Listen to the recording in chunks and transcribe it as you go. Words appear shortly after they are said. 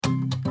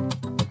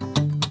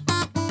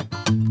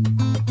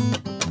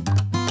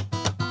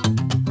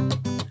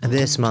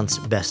This month's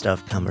Best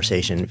Of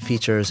conversation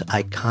features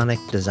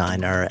iconic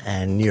designer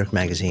and New York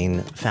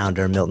Magazine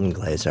founder Milton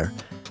Glaser.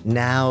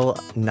 Now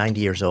 90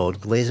 years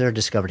old, Glaser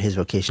discovered his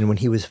vocation when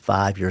he was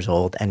 5 years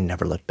old and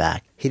never looked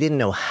back. He didn't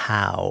know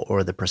how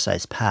or the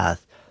precise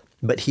path,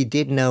 but he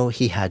did know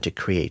he had to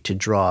create, to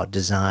draw,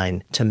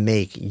 design, to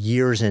make.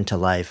 Years into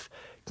life,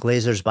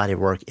 Glaser's body of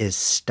work is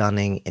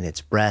stunning in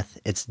its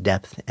breadth, its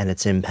depth, and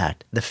its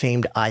impact. The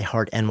famed I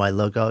Heart NY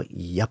logo,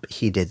 yep,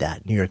 he did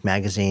that. New York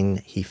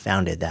Magazine, he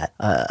founded that.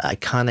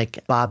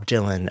 Iconic Bob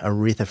Dylan,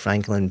 Aretha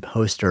Franklin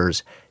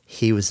posters,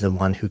 he was the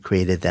one who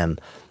created them.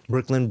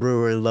 Brooklyn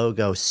Brewery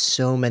logo,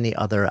 so many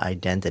other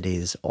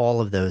identities,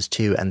 all of those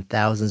too, and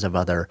thousands of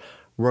other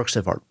works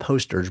of art,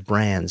 posters,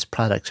 brands,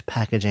 products,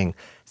 packaging,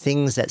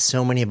 things that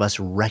so many of us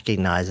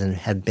recognize and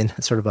have been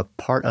sort of a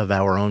part of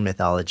our own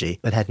mythology,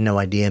 but had no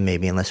idea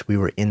maybe unless we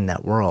were in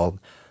that world,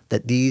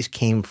 that these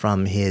came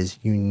from his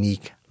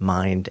unique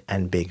mind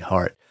and big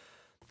heart.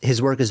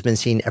 His work has been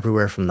seen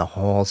everywhere from the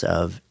halls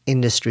of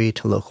industry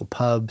to local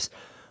pubs.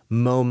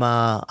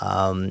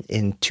 MoMA,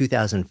 in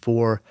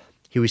 2004,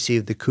 he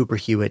received the Cooper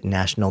Hewitt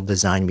National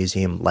Design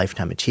Museum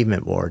Lifetime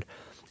Achievement Award.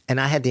 And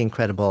I had the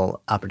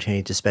incredible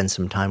opportunity to spend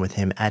some time with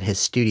him at his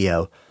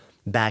studio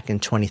back in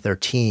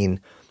 2013,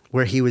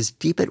 where he was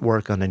deep at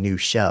work on a new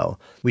show.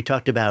 We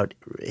talked about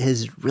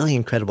his really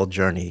incredible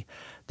journey,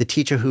 the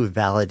teacher who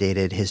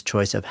validated his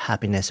choice of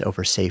happiness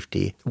over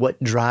safety,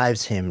 what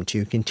drives him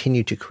to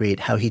continue to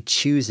create, how he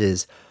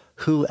chooses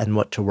who and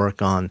what to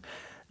work on,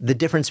 the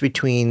difference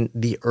between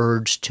the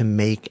urge to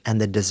make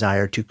and the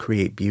desire to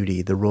create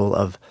beauty, the role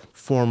of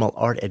formal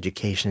art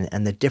education,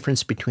 and the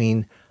difference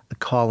between a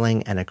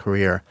calling and a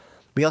career.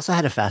 We also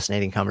had a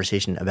fascinating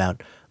conversation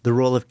about the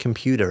role of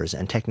computers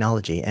and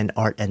technology and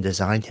art and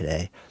design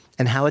today,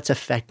 and how it's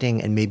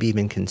affecting and maybe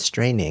even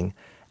constraining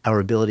our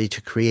ability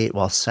to create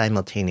while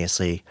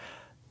simultaneously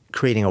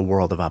creating a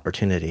world of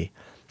opportunity.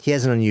 He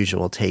has an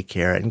unusual take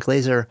here, and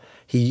Glaser,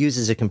 he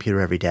uses a computer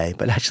every day,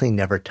 but actually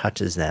never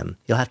touches them.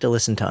 You'll have to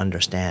listen to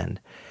understand.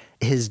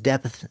 His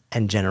depth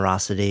and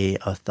generosity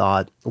of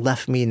thought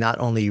left me not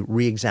only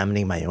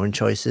re-examining my own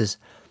choices,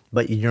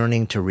 but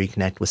yearning to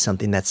reconnect with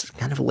something that's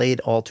kind of laid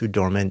all too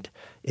dormant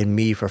in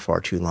me for far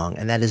too long,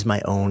 and that is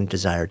my own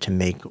desire to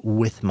make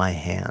with my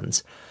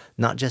hands,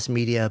 not just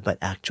media, but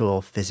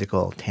actual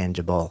physical,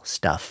 tangible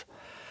stuff.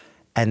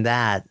 And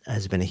that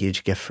has been a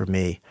huge gift for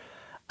me.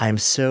 I'm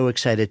so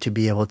excited to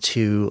be able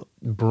to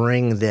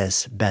bring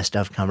this Best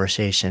Of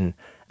conversation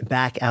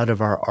back out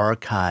of our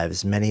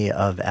archives. Many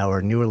of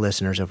our newer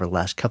listeners over the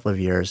last couple of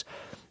years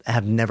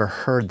have never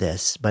heard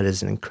this, but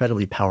it's an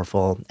incredibly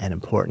powerful and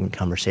important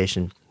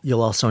conversation.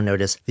 You'll also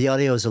notice the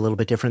audio is a little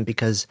bit different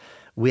because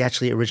we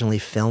actually originally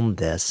filmed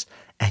this,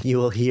 and you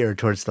will hear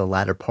towards the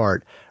latter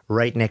part,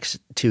 right next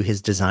to his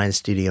design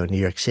studio in New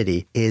York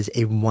City, is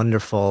a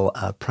wonderful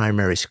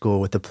primary school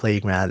with a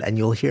playground, and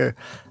you'll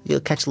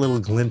catch little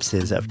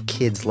glimpses of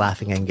kids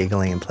laughing and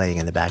giggling and playing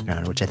in the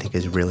background, which I think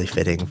is really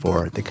fitting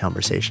for the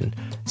conversation.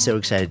 So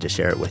excited to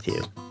share it with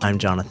you. I'm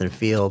Jonathan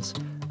Fields,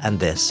 and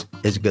this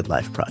is Good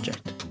Life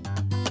Project.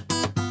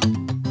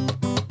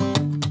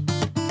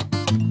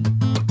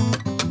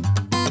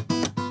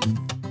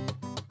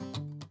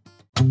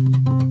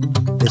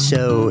 The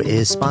show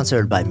is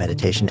sponsored by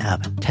meditation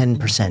app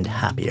 10%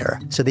 Happier.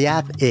 So the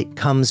app, it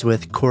comes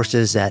with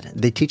courses that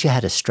they teach you how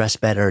to stress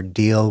better,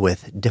 deal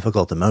with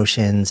difficult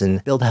emotions,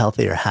 and build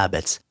healthier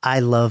habits. I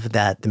love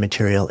that the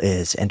material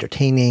is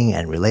entertaining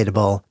and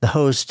relatable. The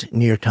host,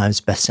 New York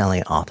Times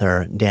bestselling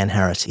author Dan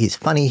Harris, he's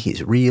funny,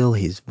 he's real,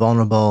 he's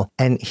vulnerable,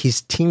 and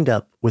he's teamed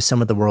up with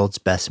some of the world's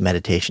best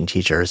meditation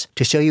teachers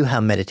to show you how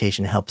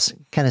meditation helps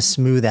kind of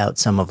smooth out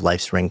some of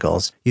life's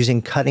wrinkles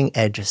using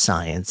cutting-edge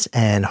science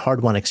and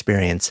hard-won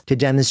experience to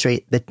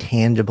demonstrate the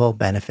tangible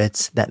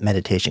benefits that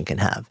meditation can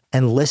have.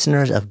 And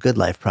listeners of Good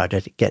Life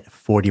Project get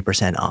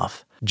 40%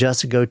 off.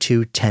 Just go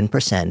to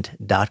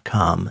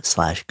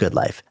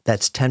 10percent.com/goodlife.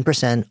 That's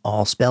 10%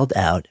 all spelled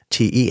out,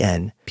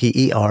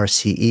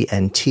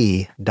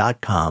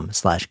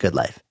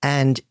 TENPERCENT.com/goodlife.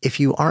 And if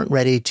you aren't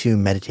ready to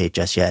meditate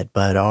just yet,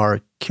 but are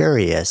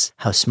curious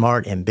how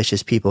smart,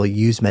 ambitious people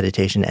use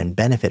meditation and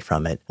benefit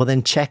from it, well,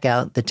 then check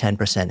out the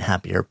 10%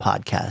 Happier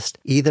podcast.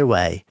 Either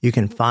way, you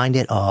can find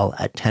it all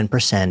at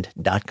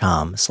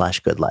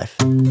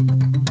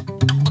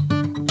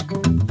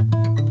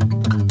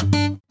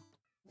 10percent.com/goodlife.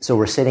 So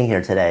we're sitting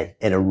here today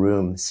in a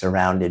room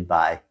surrounded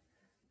by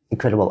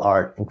incredible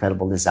art,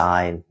 incredible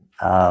design,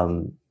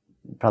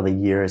 probably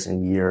years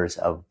and years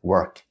of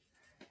work.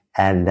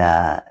 And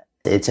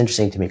it's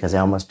interesting to me because I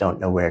almost don't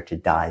know where to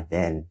dive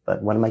in.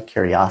 But one of my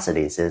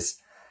curiosities is,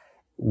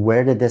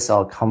 where did this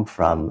all come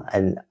from?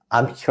 And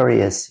I'm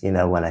curious,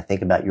 when I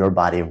think about your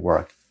body of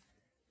work,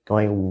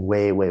 going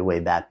way, way,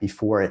 way back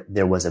before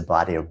there was a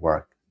body of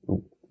work,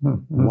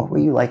 what were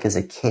you like as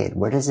a kid?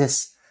 Where does the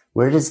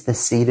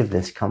seed of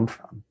this come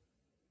from?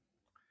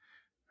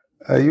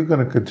 Are you going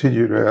to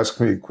continue to ask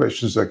me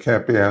questions that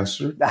can't be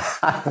answered?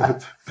 I'll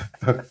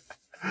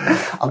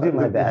do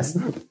my best.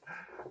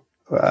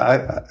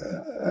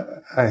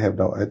 I have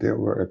no idea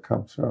where it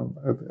comes from.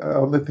 The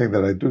only thing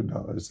that I do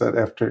know is that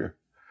after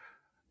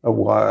a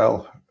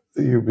while,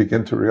 you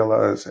begin to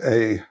realize,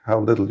 A, how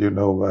little you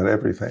know about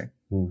everything,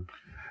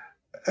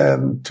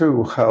 and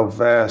two, how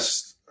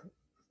vast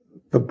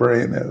the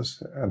brain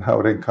is and how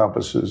it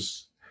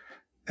encompasses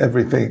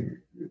everything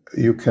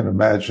you can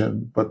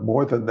imagine, but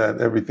more than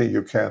that, everything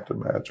you can't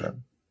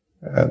imagine.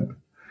 And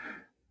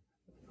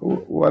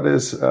what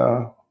is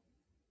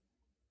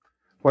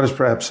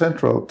perhaps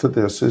central to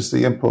this is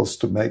the impulse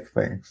to make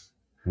things,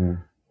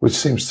 which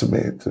seems to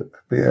me to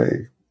be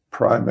a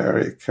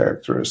primary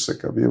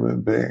characteristic of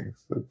human beings,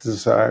 the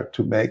desire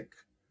to make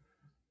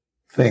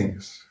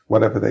things,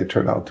 whatever they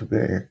turn out to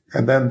be.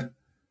 And then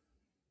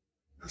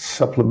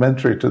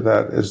supplementary to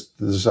that is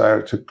the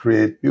desire to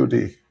create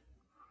beauty,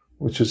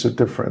 which is a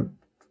different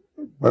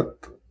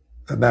but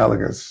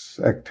analogous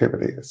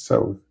activity.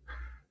 So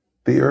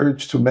the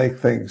urge to make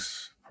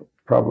things,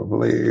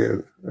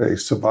 probably a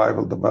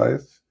survival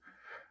device.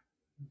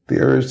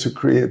 The urge to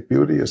create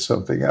beauty is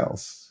something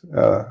else,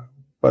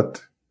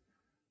 but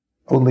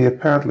only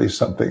apparently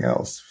something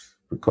else,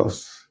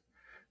 because,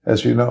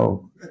 as you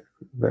know,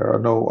 there are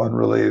no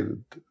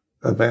unrelated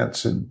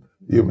events in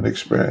human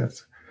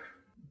experience.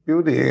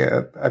 Beauty,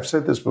 I've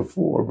said this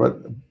before,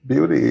 but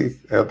beauty,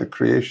 the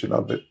creation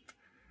of it,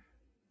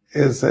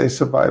 is a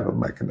survival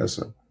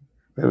mechanism.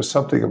 There's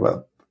something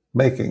about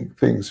making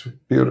things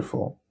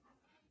beautiful,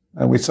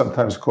 and we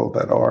sometimes call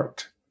that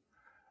art,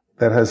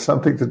 that has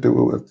something to do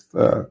with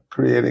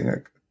creating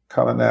a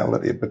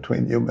commonality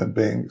between human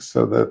beings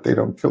so that they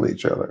don't kill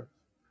each other.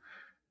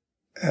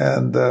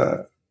 And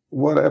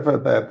whatever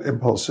that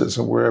impulse is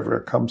and wherever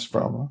it comes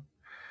from,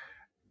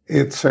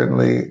 it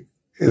certainly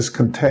is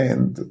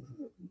contained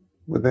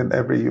within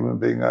every human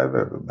being I've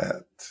ever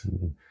met.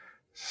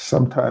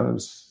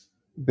 Sometimes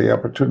the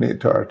opportunity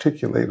to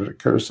articulate it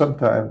occurs.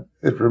 Sometimes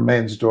it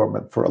remains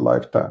dormant for a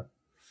lifetime.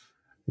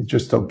 You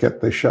just don't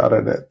get the shot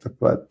at it.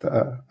 But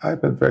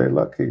I've been very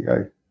lucky.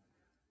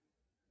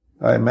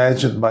 I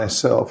imagined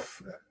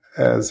myself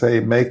as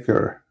a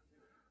maker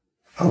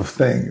of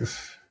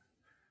things.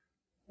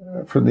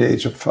 From the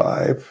age of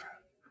 5,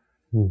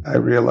 I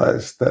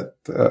realized that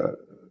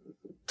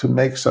to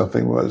make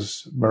something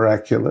was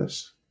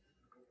miraculous.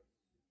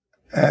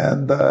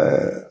 And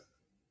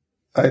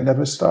I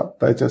never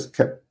stopped. I just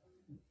kept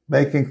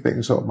making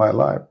things all my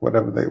life,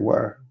 whatever they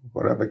were,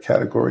 whatever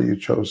category you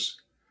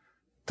chose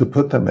to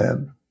put them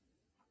in.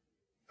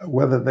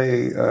 Whether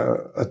they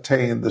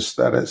attain the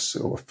status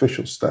or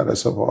official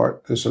status of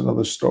art is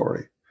another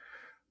story.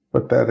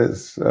 But that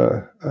is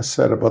a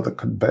set of other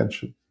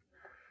conventions.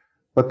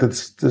 But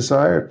this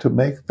desire to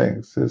make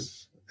things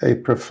is a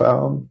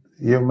profound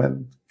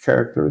human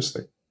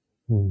characteristic.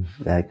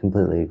 I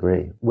completely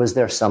agree. Was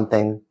there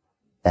something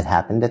that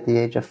happened at the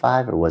age of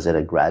 5, or was it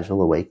a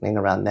gradual awakening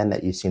around then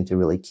that you seemed to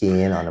really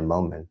key in on a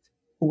moment?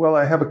 Well,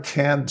 I have a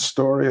canned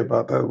story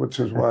about that, which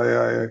is why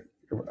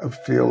I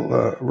feel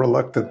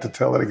reluctant to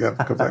tell it again,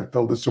 because I've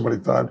told it so many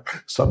times,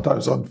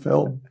 sometimes on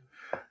film.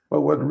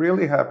 But what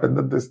really happened,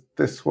 and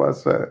this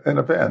was an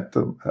event.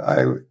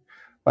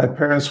 My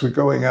parents were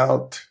going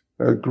out.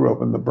 I grew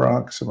up in the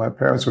Bronx, and my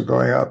parents were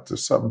going out to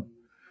some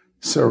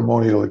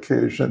ceremonial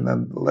occasion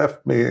and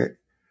left me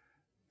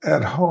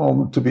at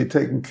home to be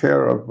taken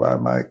care of by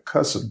my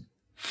cousin,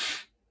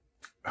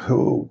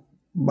 who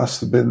must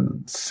have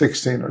been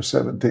 16 or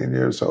 17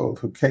 years old,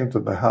 who came to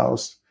the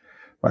house.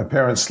 My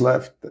parents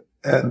left,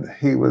 and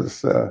he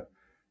was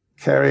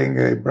carrying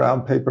a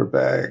brown paper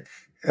bag.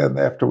 And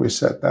after we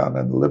sat down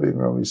in the living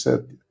room, he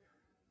said,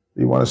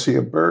 "You want to see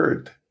a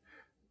bird?"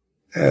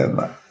 And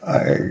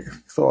I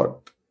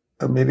thought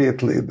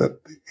immediately that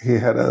he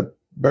had a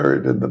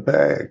bird in the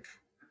bag.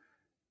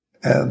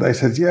 And I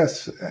said,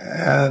 "Yes."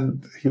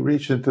 And he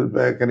reached into the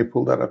bag and he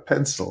pulled out a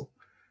pencil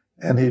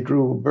and he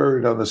drew a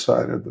bird on the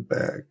side of the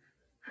bag.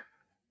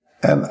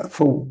 And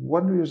for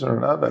one reason or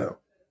another,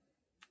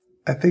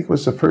 I think it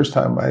was the first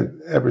time I'd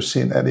ever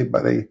seen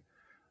anybody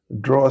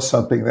draw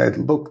something that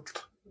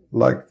looked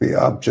like the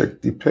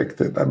object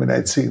depicted. I mean,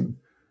 I'd seen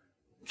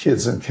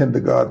kids in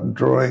kindergarten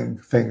drawing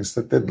things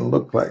that didn't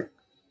look like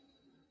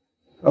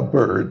a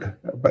bird,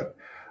 but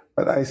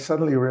I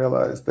suddenly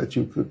realized that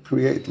you could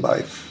create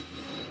life,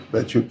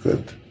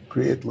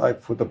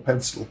 with a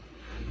pencil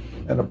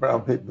and a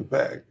brown paper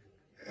bag.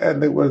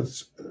 And it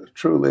was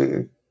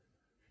truly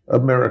a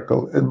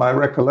miracle. In my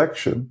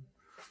recollection,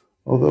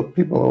 although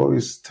people are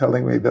always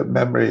telling me that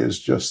memory is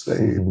just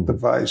a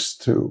device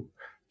to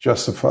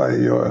justify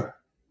your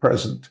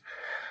present,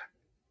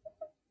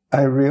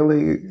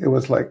 it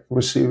was like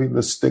receiving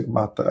the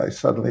stigmata. I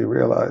suddenly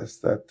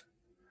realized that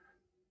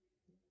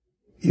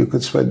you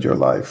could spend your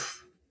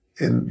life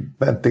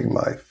inventing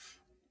life.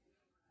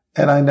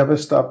 And I never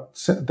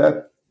stopped.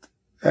 That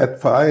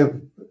at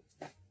 5,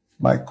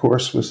 my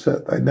course was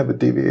set. I never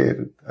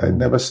deviated. I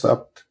never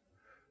stopped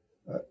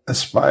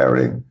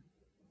aspiring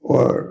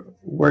or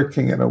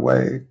working in a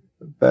way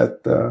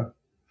that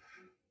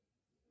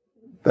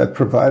that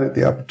provided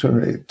the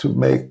opportunity to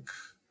make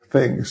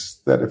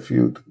things that, if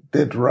you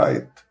did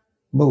right,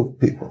 move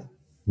people.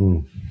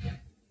 Mm.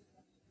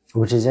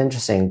 Which is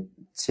interesting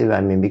too.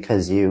 I mean,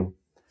 because you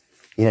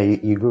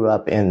grew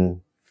up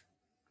in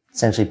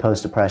essentially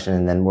post-Depression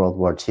and then World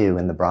War II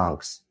in the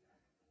Bronx.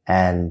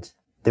 And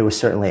there was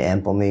certainly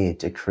ample need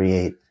to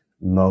create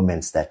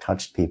moments that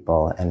touched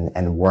people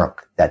and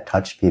work that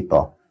touched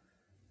people.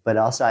 But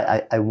also,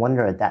 I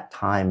wonder at that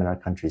time in our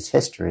country's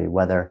history,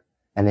 whether,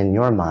 and in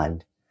your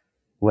mind,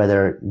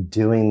 whether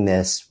doing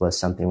this was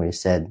something where you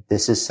said,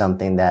 this is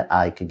something that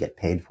I could get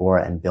paid for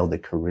and build a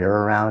career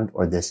around,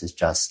 or this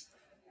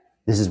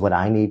is what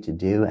I need to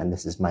do and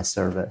this is my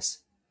service.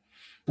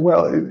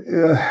 Well,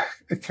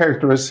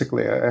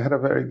 characteristically, I had a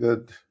very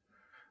good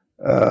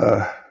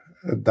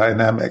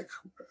dynamic.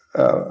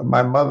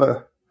 My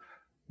mother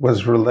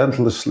was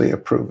relentlessly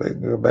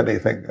approving of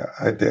anything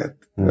I did,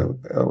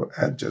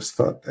 and just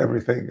thought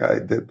everything I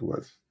did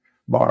was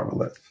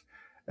marvelous.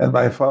 And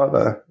my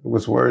father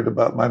was worried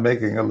about my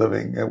making a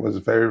living and was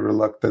very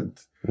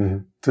reluctant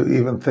to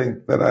even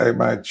think that I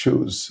might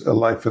choose a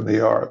life in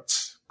the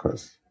arts,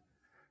 because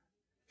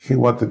he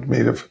wanted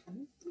me to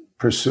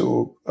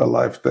pursue a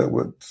life that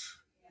would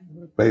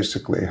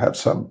basically have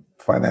some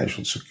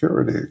financial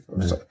security,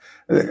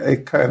 a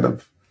kind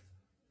of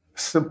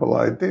simple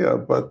idea,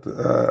 but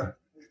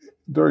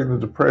during the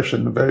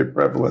Depression, very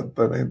prevalent.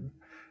 I mean,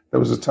 there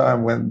was a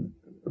time when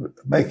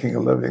making a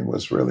living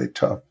was really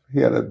tough. He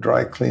had a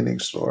dry cleaning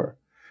store,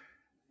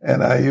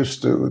 and I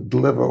used to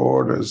deliver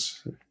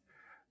orders.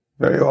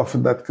 Very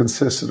often that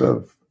consisted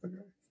of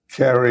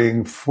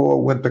carrying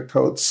 4 winter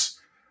coats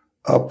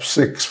up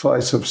 6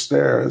 flights of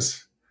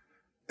stairs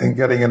and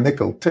getting a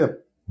nickel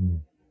tip.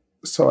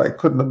 So I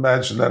couldn't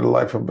imagine that a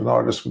life of an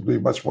artist would be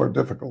much more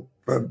difficult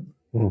than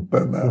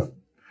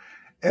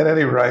at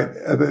any rate,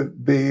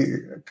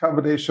 the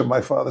combination of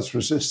my father's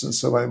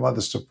resistance and my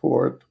mother's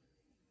support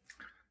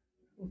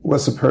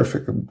was a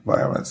perfect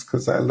environment,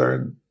 because I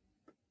learned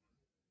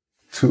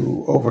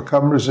to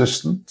overcome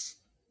resistance.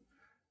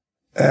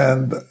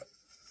 And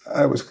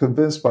I was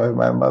convinced by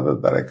my mother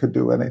that I could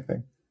do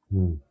anything.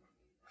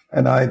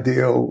 An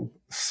ideal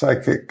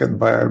psychic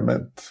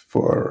environment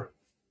for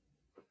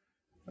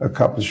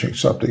accomplishing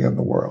something in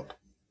the world.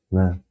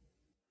 Yeah.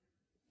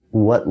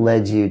 What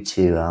led you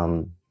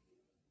to,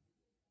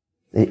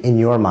 in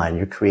your mind,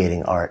 you're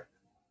creating art.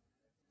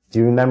 Do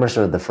you remember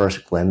sort of the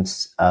first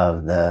glimpse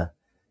of the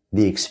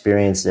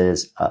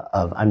experiences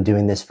of I'm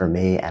doing this for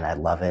me and I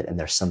love it and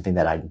there's something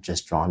that I'm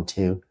just drawn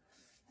to,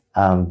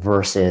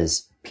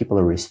 versus people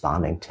are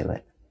responding to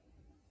it?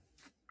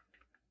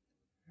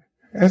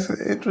 It's an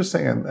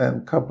interesting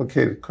and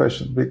complicated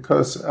question,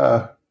 because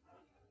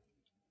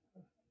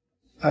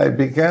I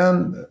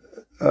began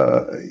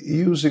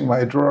using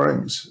my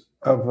drawings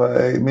of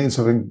a means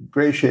of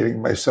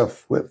ingratiating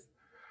myself with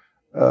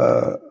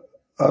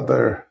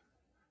other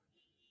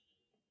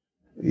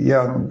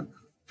young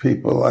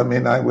people. I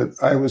mean, I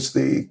was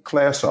the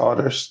class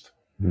artist,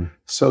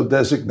 so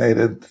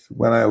designated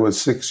when I was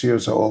 6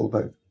 years old.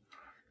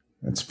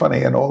 It's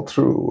funny, and all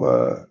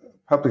through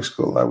public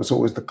school, I was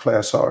always the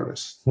class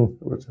artist.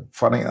 It was a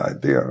funny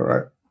idea,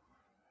 right?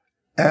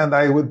 And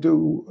I would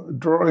do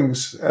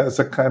drawings as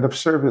a kind of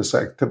service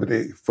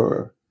activity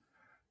for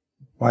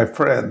my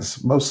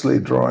friends, mostly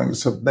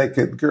drawings of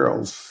naked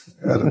girls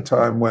at a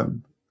time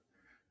when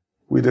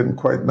we didn't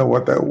quite know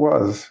what that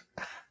was.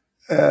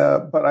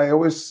 But I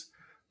always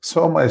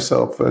saw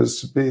myself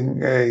as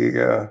being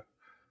a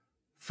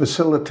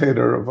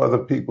facilitator of other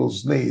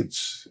people's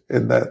needs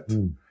in that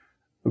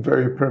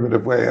very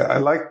primitive way. I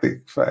liked the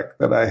fact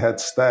that I had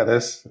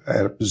status, I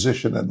had a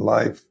position in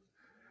life,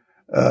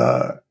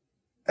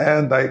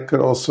 and I could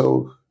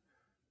also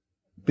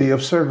be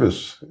of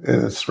service in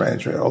a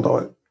strange way,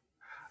 although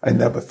I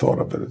never thought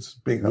of it as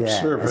being of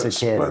service. As a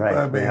kid, but right.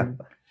 I mean,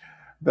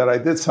 that I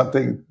did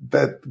something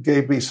that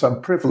gave me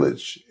some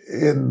privilege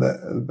in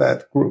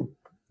that group.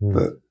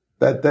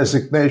 That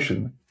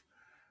designation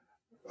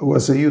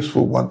was a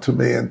useful one to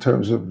me in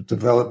terms of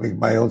developing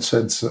my own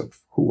sense of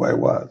who I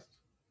was.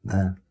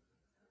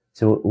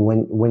 So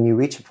when you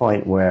reach a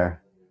point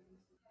where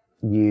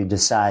you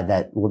decide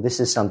that, well, this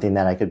is something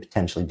that I could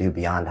potentially do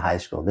beyond high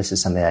school, this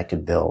is something I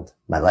could build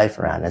my life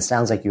around. It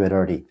sounds like you had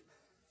already,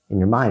 in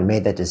your mind,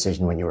 made that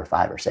decision when you were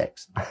 5 or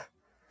 6. Yes.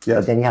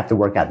 But then you have to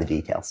work out the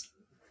details.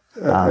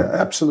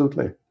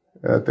 Absolutely.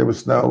 There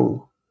was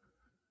no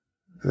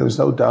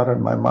doubt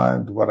in my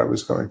mind what I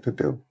was going to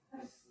do,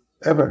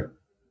 ever.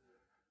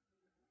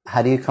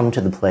 How do you come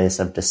to the place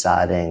of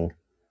deciding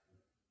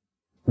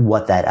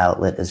what that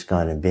outlet is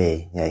going to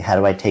be? You know, how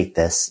do I take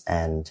this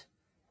and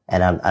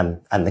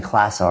I'm the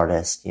class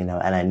artist, you know,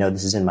 and I know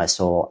this is in my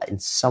soul in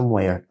some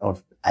way, or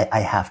I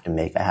have to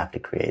make, I have to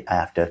create, I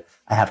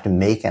have to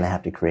make and I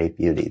have to create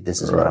beauty.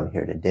 This is what I'm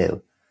here to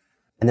do.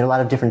 And there are a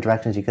lot of different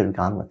directions you could have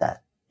gone with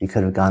that. You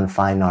could have gone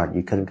fine art.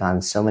 You could have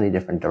gone so many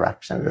different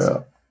directions.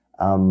 Yeah.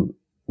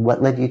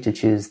 What led you to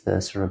choose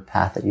the sort of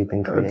path that you've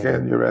been creating?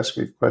 Again, you're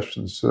asking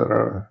questions that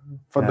are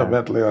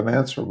fundamentally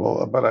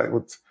unanswerable, but I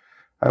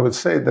would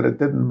say that it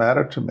didn't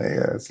matter to me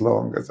as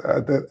long as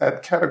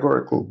that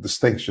categorical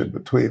distinction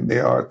between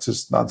the arts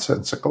is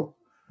nonsensical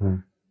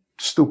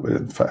stupid,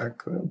 in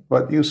fact,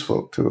 but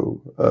useful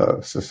to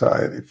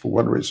society for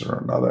one reason or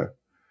another.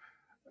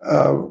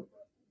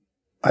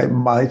 I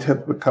might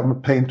have become a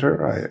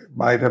painter. I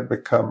might have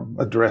become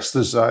a dress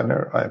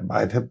designer. I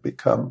might have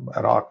become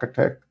an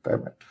architect. I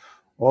mean,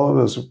 all of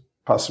those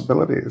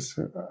possibilities.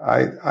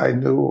 I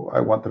knew I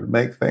wanted to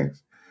make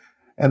things.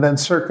 And then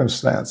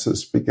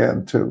circumstances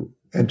began to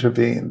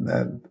intervene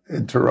and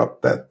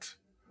interrupt that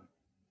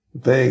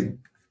vague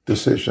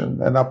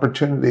decision, and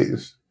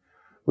opportunities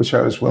which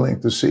I was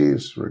willing to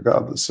seize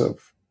regardless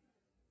of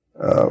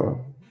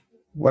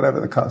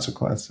whatever the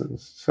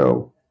consequences.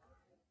 So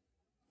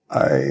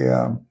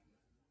I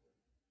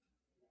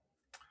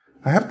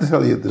have to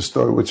tell you the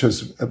story, which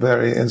is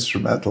very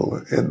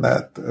instrumental in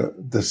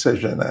that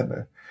decision,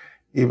 and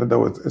even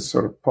though it's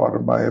sort of part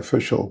of my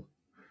official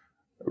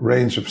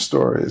range of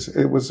stories,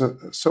 it was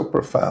so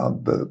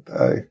profound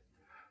that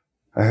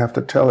I have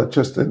to tell it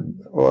just in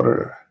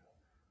order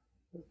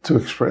to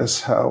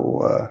express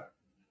how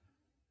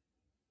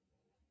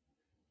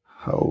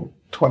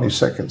 20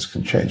 seconds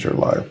can change your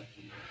life.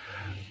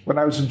 When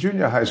I was in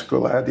junior high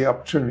school, I had the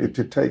opportunity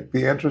to take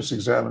the entrance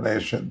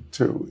examination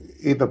to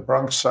either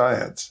Bronx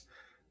Science,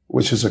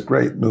 which is a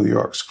great New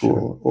York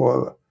school,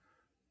 or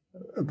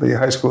the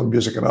High School of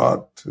Music and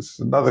Art. It's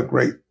another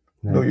great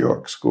New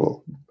York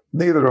school,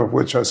 neither of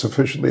which are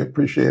sufficiently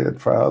appreciated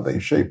for how they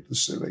shaped the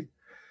city.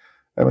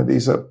 I mean,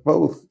 these are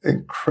both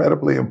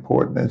incredibly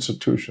important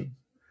institutions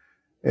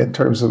in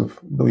terms of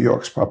New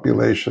York's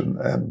population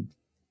and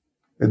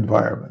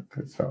environment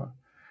and so on.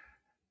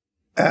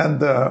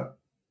 And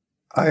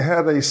I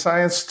had a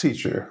science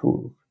teacher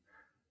who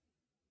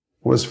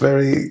was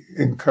very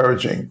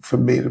encouraging for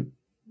me to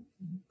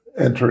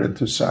enter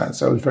into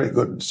science. I was very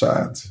good in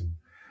science.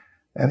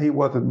 And he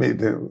wanted me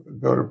to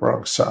go to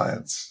Bronx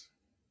Science.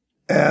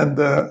 And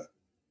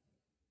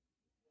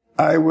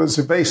I was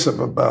evasive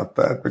about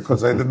that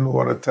because I didn't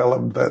want to tell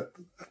him that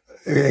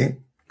it ain't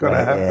going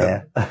to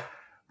happen. Yeah.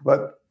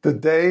 But the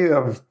day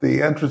of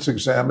the entrance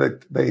exam,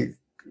 they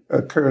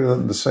occurred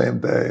on the same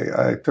day.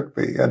 I took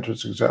the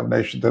entrance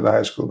examination to the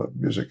High School of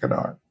Music and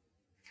Art.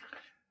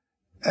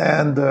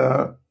 And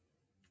the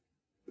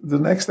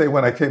next day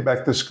when I came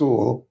back to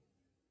school,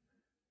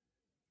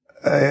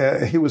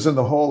 he was in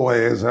the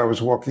hallway as I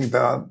was walking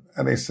down,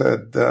 and he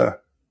said, I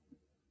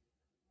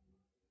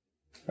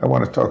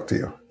want to talk to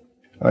you.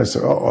 And I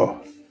said,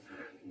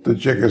 the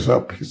jig is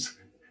up. He's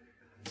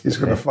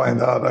going to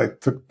find out I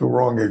took the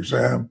wrong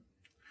exam.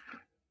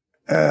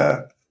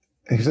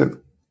 He said,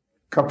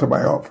 come to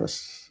my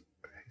office.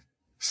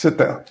 Sit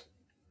down.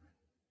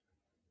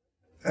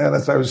 And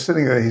as I was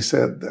sitting there, he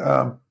said,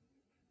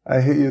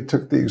 I hear you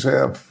took the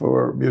exam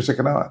for music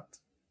and art.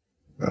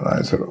 And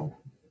I said, oh,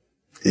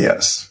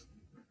 yes.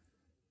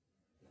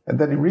 And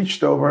then he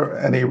reached over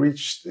and he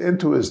reached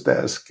into his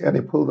desk and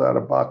he pulled out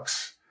a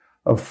box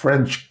of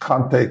French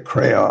Conte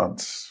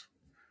crayons,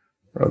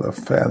 rather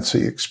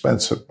fancy,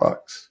 expensive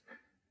box.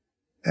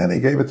 And he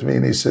gave it to me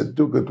and he said,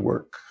 do good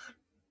work.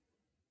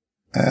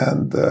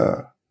 And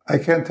I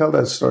can't tell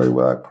that story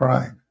without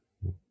crying.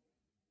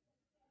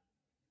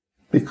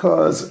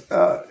 Because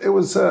it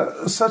was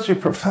such a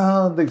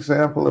profound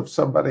example of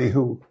somebody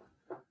who,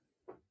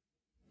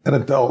 an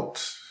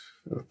adult,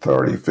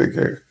 authority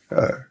figure,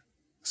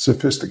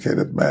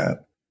 sophisticated man,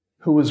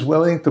 who was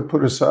willing to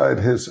put aside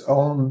his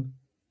own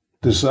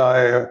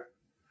desire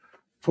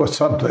for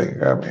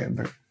something, I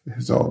mean,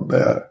 his own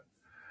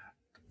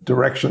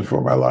direction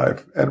for my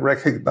life, and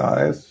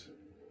recognize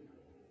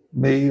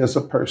me as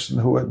a person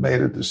who had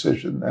made a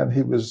decision. And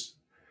he was,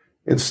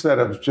 instead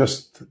of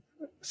just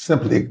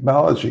simply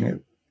acknowledging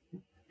it,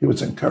 he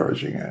was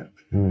encouraging it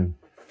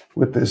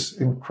with this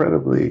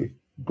incredibly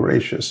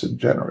gracious and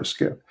generous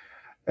gift.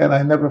 And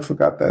I never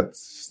forgot that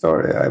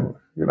story. I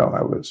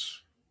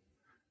was,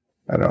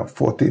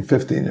 14,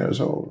 15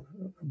 years old.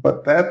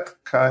 But that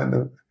kind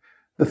of,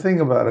 the thing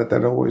about it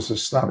that always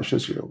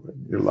astonishes you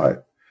in your life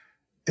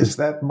is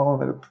that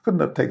moment. It couldn't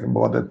have taken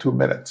more than 2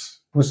 minutes.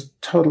 It was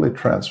totally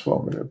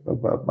transformative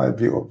about my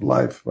view of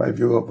life, my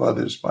view of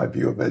others, my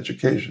view of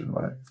education,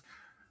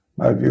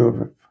 my view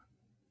of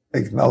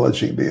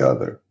acknowledging the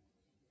other.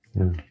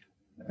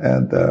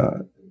 And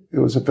it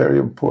was a very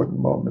important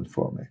moment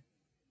for me.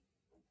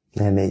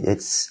 I mean,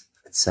 it's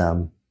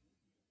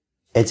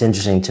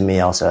interesting to me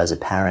also as a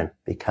parent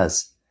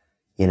because,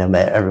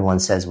 everyone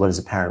says, what does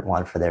a parent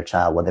want for their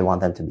child? Well, they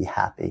want them to be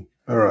happy.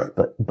 All right.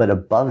 But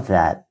above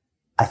that,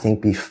 I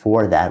think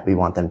before that, we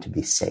want them to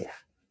be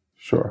safe.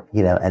 Sure.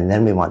 And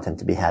then we want them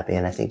to be happy.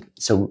 And I think,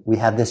 so we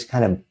have this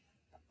kind of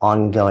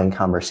ongoing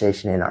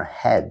conversation in our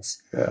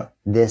heads. Yeah.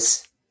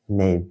 This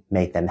may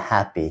make them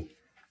happy,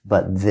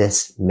 but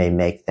this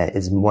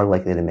is more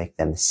likely to make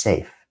them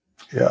safe.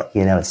 Yeah.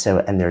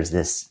 And there's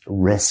this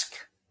risk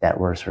that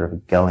we're sort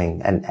of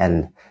going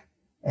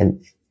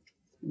and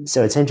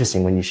so it's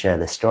interesting when you share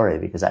this story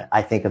because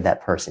I think of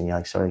that person,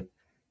 sort of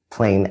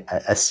playing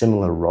a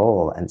similar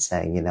role and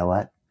saying, you know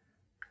what,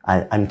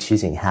 I'm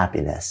choosing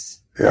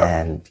happiness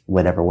and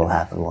whatever will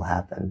happen, will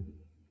happen.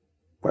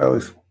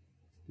 Well,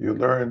 you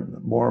learn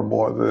more and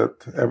more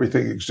that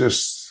everything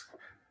exists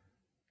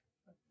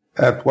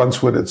at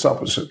once with its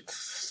opposite.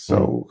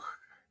 So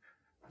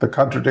the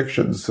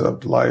contradictions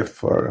of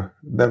life are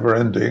never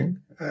ending,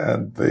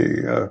 and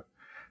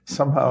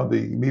somehow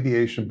the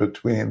mediation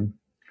between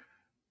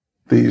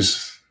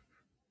these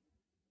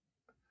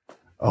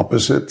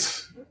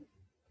opposites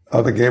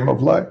are the game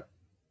of life.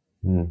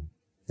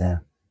 Yeah.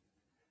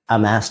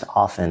 I'm asked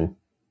often,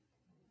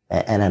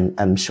 and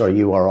I'm sure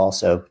you are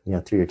also,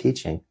 through your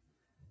teaching,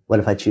 what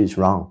if I choose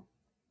wrong?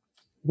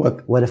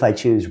 What if I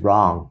choose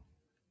wrong?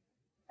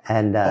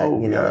 And,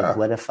 like,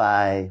 what if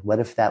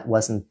that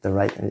wasn't the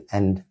right,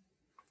 and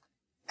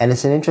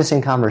it's an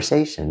interesting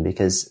conversation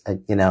because,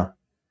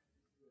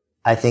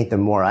 I think the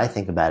more I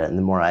think about it and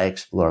the more I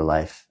explore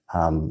life,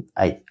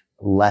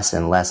 less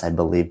and less I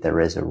believe there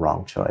is a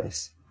wrong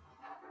choice.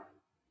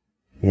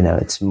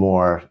 It's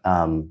more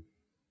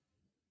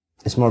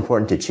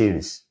important to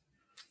choose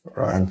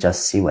and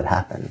just see what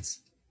happens.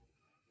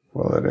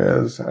 Well, it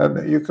is.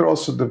 And you could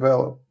also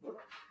develop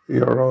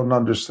your own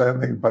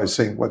understanding by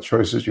seeing what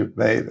choices you've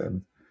made.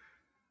 And,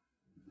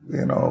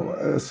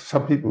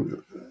 some people,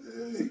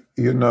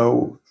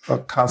 are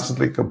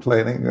constantly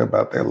complaining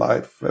about their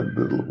life and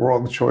the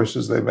wrong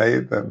choices they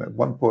made. And at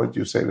one point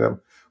you say to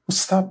them, well,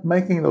 stop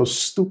making those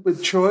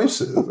stupid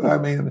choices. I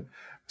mean,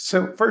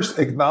 so first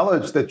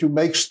acknowledge that you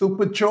make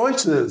stupid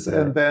choices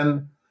and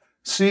then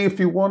see if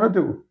you want to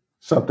do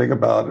something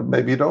about it.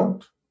 Maybe you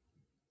don't.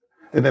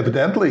 And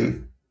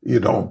evidently you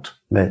don't.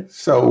 Right.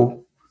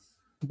 So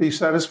be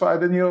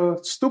satisfied in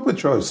your stupid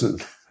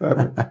choices.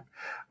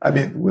 I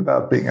mean,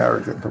 without being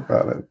arrogant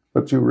about it.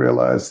 But you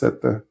realize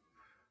that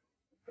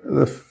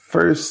the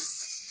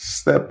first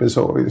step is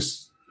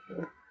always,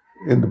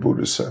 in the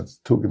Buddhist sense,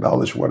 to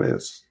acknowledge what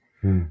is.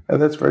 And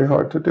that's very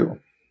hard to do.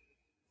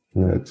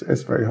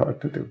 It's very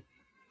hard to do.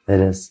 It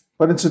is.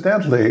 But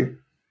incidentally,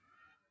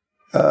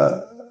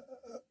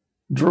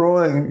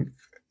 drawing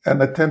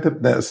and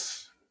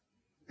attentiveness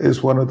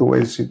is one of the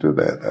ways you do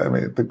that. I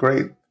mean, the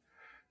great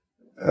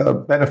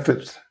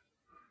benefit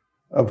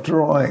of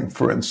drawing,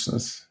 for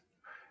instance,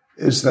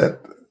 is that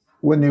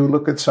when you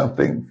look at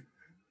something,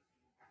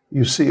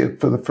 you see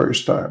it for the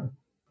first time.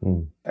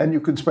 And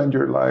you can spend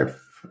your life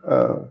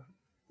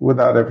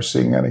without ever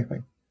seeing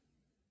anything.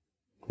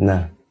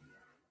 No.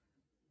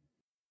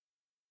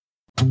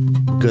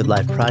 Good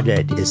Life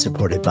Project is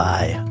supported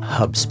by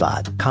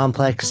HubSpot.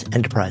 Complex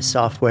enterprise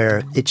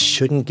software, it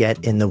shouldn't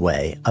get in the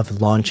way of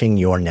launching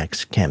your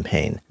next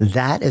campaign.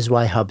 That is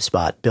why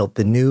HubSpot built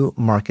the new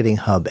Marketing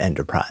Hub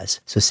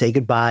Enterprise. So say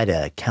goodbye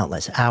to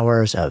countless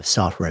hours of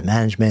software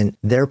management.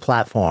 Their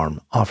platform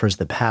offers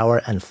the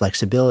power and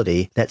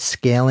flexibility that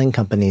scaling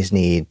companies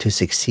need to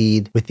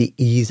succeed with the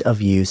ease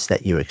of use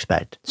that you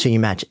expect. So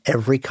you match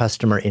every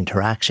customer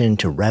interaction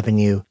to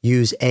revenue,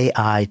 use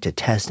AI to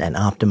test and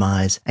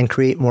optimize, and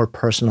create more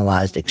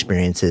personalized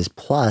experiences.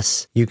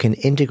 Plus, you can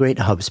integrate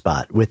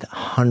HubSpot with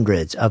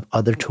hundreds of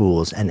other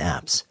tools and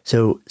apps.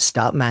 So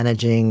stop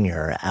managing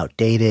your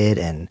outdated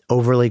and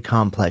overly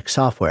complex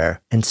software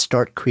and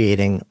start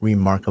creating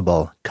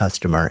remarkable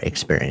customer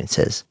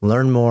experiences.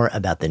 Learn more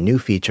about the new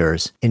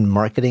features in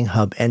Marketing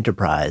Hub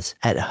Enterprise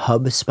at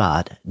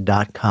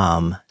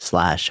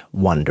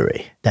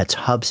HubSpot.com/Wondery. That's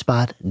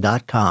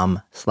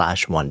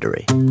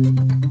HubSpot.com/Wondery.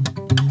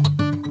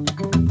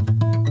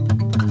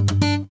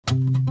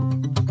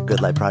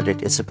 Good Life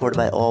Project is supported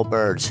by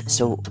Allbirds.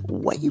 So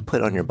what you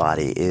put on your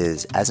body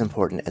is as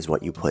important as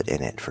what you put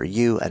in it for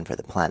you and for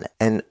the planet.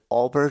 And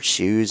Allbirds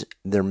shoes,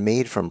 they're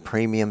made from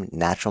premium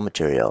natural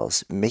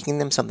materials, making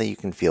them something you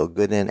can feel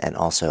good in and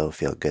also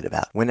feel good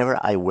about. Whenever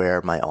I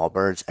wear my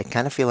Allbirds, I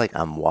kind of feel like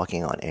I'm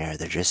walking on air.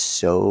 They're just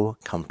so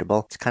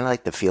comfortable. It's kind of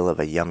like the feel of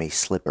a yummy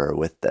slipper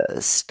with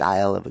the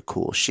style of a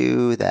cool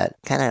shoe that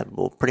kind of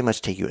will pretty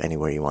much take you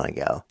anywhere you want to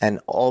go. And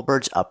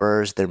Allbirds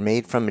uppers, they're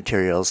made from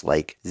materials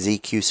like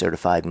ZQ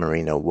certified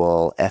merino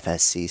wool,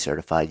 FSC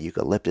certified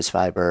eucalyptus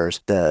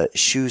fibers. The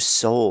shoe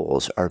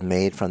soles are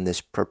made from this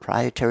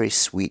proprietary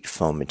sweet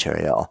foam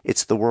material.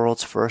 It's the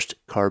world's first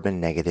carbon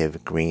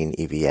negative green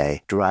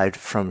EVA derived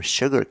from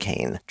sugar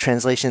cane.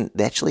 Translation,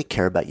 they actually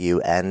care about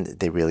you and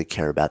they really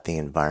care about the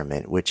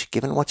environment, which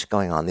given what's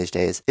going on these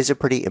days is a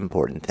pretty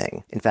important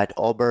thing. In fact,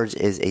 Allbirds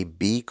is a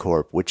B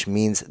Corp, which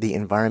means the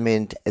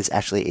environment is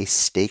actually a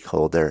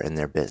stakeholder in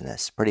their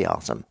business. Pretty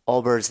awesome.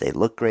 Allbirds, they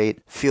look great,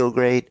 feel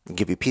great,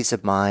 give you peace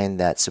of mind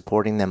that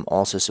supporting them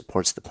also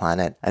supports the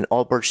planet. And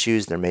Allbirds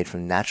shoes, they're made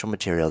from natural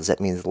materials.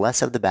 That means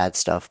less of the bad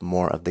stuff,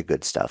 more of the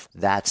good stuff.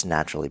 That's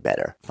naturally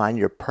better. Find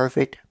your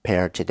perfect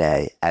pair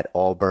today at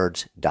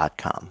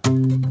allbirds.com.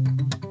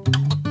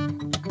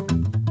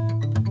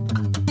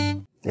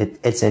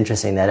 It's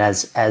interesting that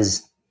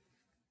as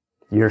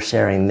you're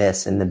sharing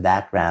this in the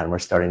background, we're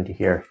starting to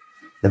hear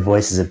the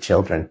voices of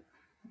children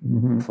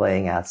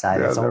playing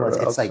outside. Yeah, It's almost,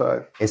 it's outside.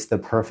 like, it's the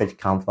perfect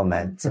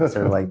complement to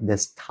sort of like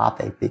this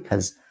topic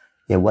because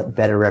what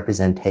better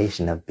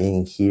representation of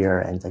being here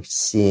and like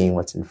seeing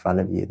what's in front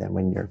of you than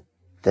when you're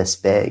this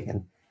big?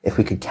 And if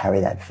we could carry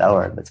that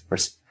forward, but for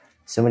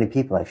so many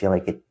people, I feel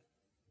like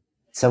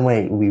some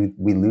way we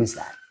lose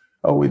that.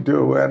 Oh, we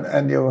do,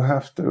 and you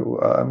have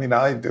to. I mean,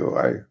 I do.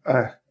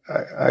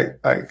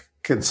 I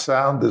can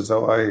sound as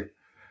though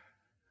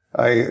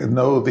I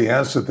know the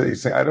answer to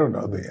these things. I don't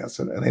know the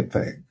answer to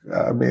anything.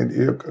 I mean,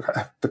 you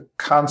have to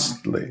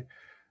constantly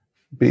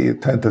be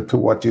attentive to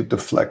what you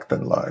deflect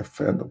in life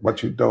and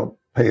what you don't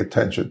pay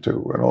attention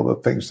to, and all the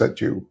things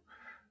that you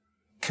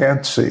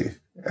can't see,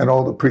 and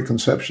all the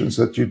preconceptions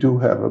that you do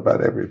have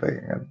about everything.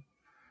 And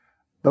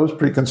those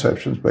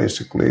preconceptions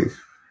basically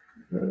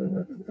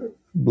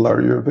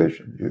blur your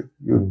vision.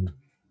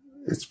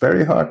 It's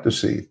very hard to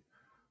see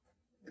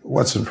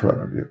what's in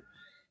front of you.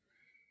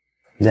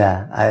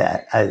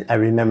 Yeah, I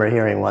remember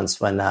hearing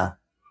once when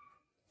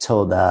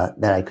told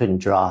that I couldn't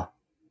draw,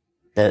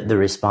 the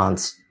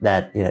response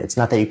that, you know, it's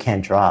not that you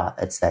can't draw,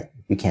 it's that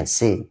you can't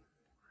see.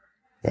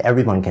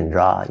 Everyone can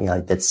draw, you know,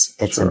 like it's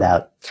Sure.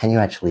 about, can you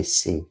actually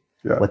see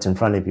what's in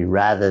front of you,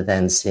 rather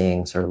than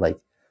seeing sort of like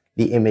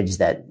the image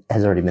that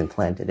has already been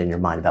planted in your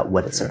mind about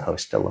what it's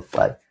supposed to look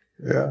like.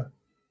 Yeah,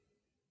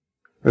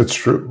 it's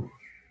true.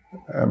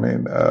 I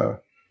mean,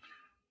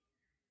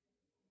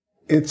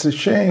 it's a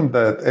shame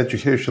that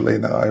educationally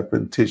now, I've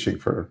been teaching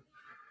for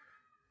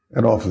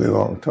an awfully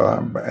long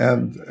time,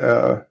 and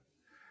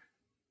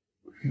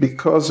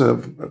because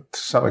of, to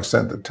some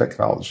extent, the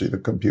technology, the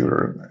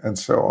computer, and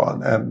so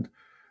on, and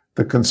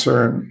the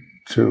concern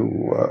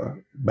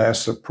to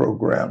master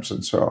programs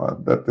and so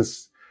on, that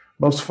this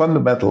most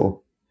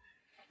fundamental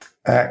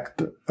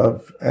act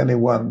of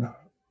anyone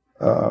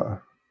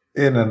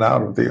in and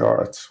out of the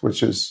arts,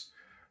 which is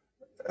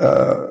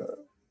the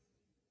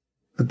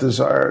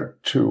desire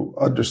to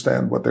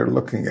understand what they're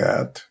looking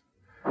at,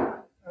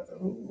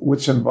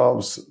 which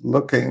involves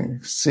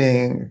looking,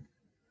 seeing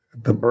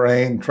the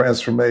brain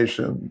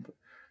transformation,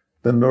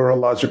 the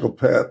neurological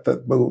path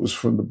that moves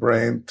from the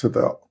brain to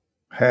the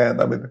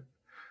hand. I mean,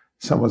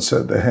 someone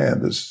said the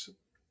hand is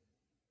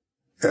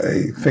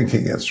a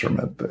thinking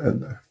instrument.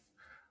 And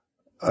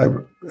I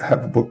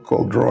have a book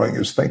called Drawing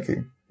is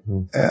Thinking.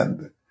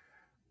 And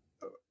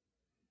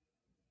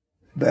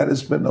that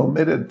has been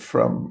omitted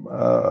from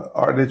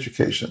art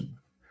education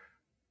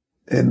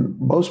in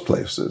most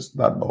places,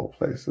 not in all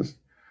places,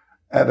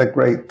 at a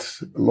great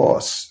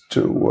loss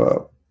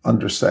to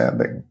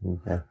understanding.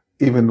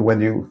 Even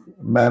when you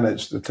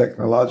manage the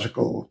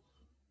technological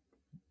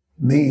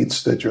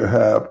needs that you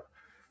have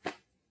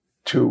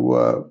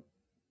to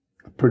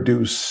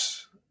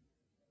produce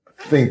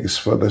things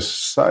for the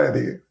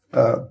society,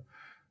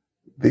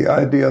 the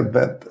idea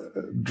that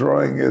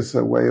drawing is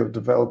a way of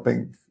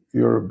developing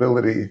your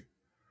ability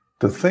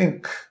to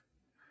think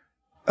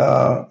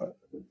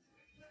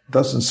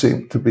doesn't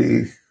seem to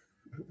be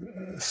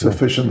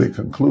sufficiently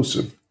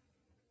conclusive.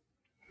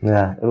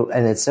 Yeah,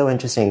 and it's so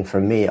interesting for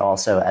me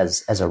also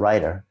as a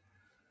writer.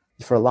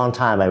 For a long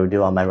time, I would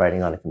do all my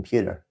writing on a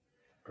computer.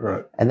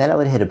 Right. And then I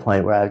would hit a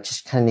point where I would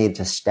just kind of need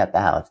to step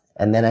out.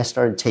 And then I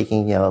started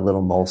taking, you know, a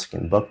little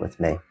moleskin book with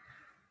me.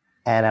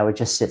 And I would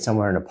just sit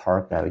somewhere in a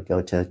park. I would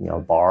go to, you know,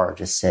 a bar or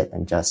just sit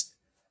and just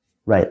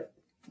write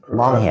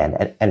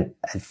longhand. And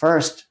at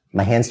first,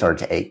 my hands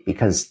started to ache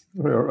because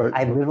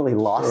I literally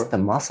lost the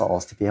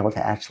muscles to be able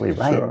to actually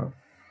write.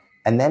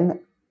 And then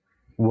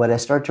what I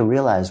started to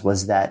realize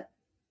was that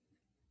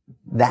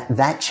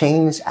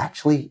change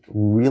actually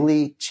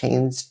really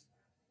changed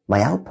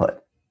my output.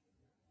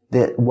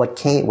 What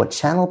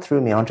channeled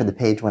through me onto the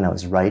page when I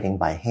was writing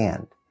by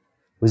hand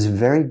was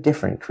very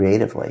different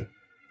creatively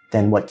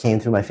than what came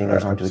through my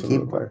fingers onto a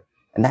keyboard.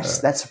 And that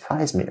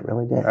surprised me. It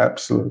really did.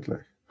 Absolutely.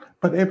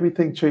 But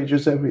everything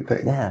changes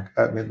everything. Yeah.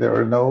 I mean, there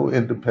are no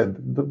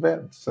independent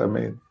events. I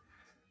mean,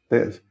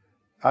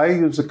 I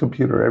use a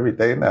computer every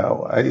day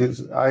now.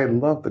 I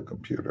love the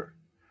computer,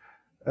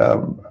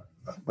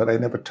 but I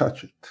never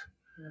touch it.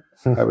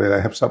 I mean, I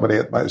have somebody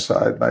at my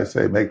side, and I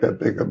say, make that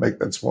bigger, make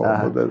that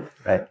smaller.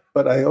 Right.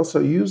 But I also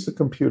use the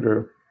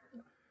computer.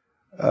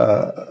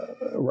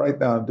 Right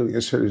now, I'm doing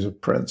a series of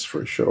prints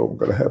for a show I'm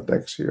going to have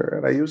next year.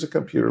 And I use a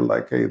computer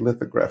like a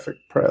lithographic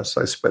press.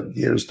 I spent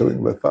years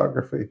doing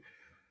lithography.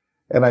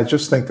 And I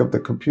just think of the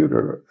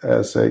computer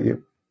as a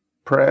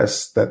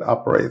press that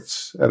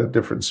operates at a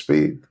different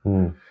speed.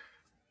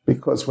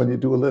 Because when you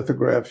do a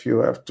lithograph, you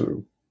have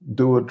to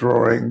do a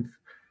drawing,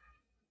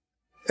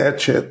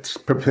 etch it,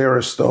 prepare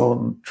a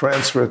stone,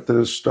 transfer it to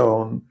the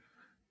stone,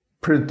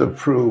 print the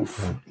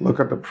proof, look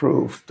at the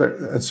proof,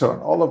 and so on,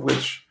 all of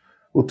which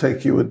will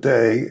take you a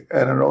day.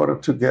 And in order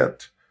to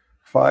get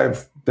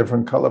 5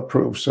 different color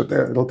proofs,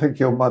 it'll take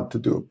you a month to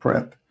do a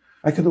print.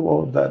 I can do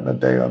all of that in a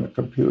day on the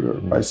computer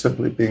by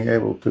simply being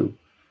able to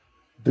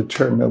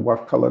determine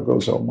what color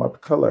goes on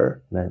what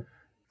color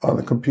on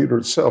the computer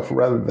itself,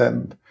 rather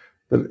than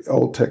the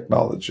old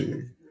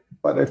technology.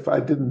 But if I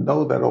didn't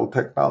know that old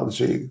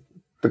technology,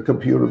 the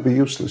computer would be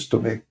useless to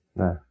me.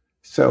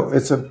 So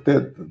it's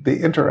the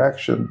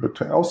interaction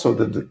between, also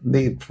the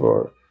need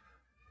for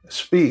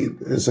speed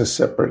is a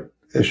separate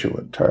issue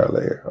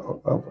entirely,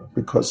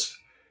 because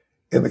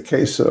in the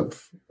case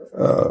of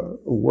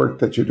work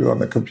that you do on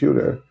the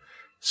computer,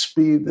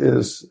 speed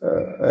is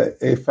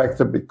a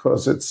factor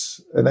because it's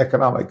an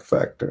economic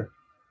factor.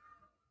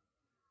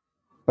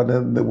 But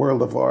in the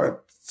world of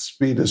art,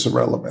 speed is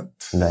irrelevant.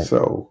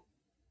 So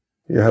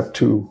you have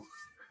two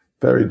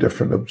very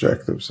different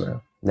objectives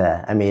there.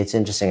 Yeah, I mean, it's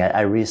interesting.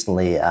 I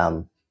recently,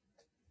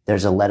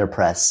 there's a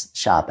letterpress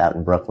shop out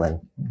in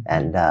Brooklyn,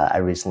 and I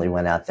recently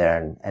went out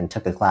there and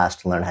took a class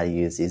to learn how to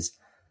use these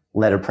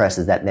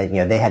letterpresses that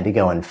they had to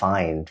go and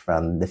find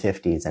from the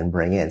 50s and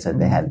bring in. So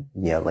they had,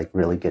 like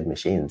really good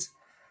machines.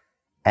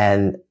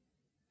 And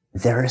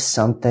there is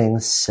something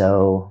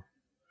so,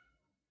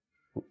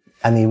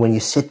 I mean, when you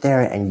sit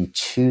there and you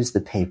choose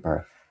the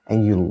paper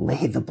and you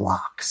lay the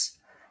blocks,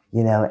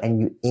 and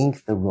you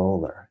ink the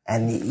roller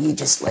and you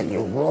just let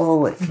you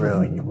roll it through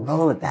and you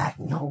roll it back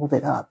and you hold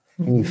it up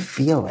and you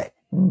feel it.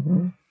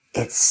 Mm-hmm.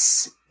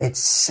 It's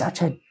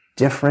such a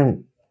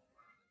different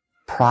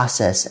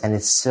process, and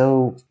it's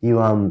so,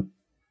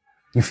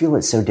 you feel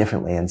it so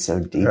differently and so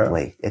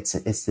deeply. Yeah.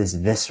 It's this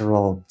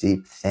visceral,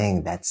 deep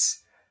thing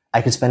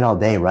I could spend all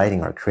day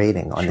writing or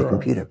creating on the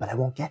computer, but I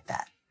won't get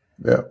that.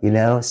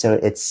 Yeah. So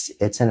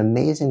it's an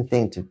amazing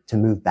thing to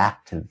move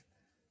back to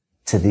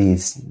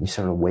these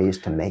sort of ways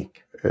to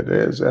make. It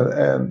is.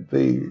 And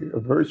the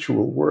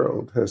virtual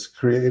world has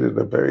created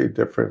a very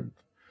different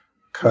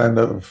kind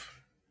of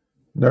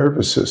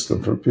nervous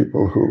system for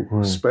people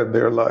who spend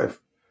their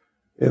life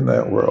in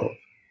that world.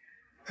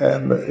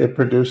 And it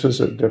produces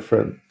a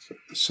different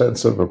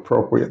sense of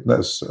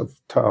appropriateness,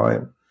 of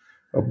time,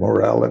 of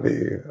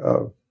morality,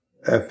 of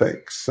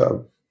ethics,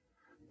 of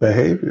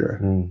behavior.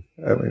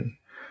 I mean,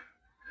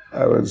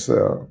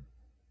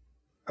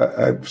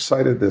 I've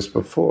cited this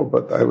before,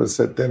 but I was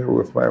at dinner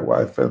with my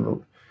wife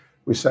and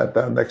we sat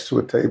down next to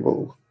a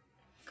table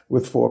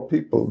with 4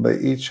 people. And they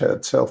each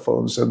had cell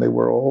phones and they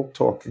were all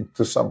talking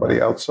to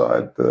somebody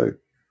outside the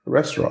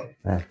restaurant.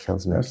 That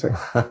kills me. I was like,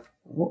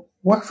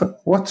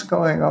 what's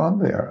going on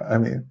there? I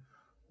mean,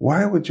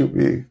 why would you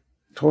be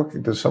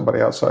talking to somebody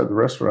outside the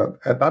restaurant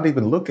and not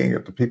even looking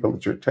at the people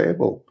at your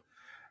table?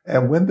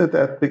 And when did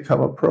that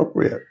become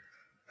appropriate?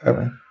 I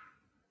mean,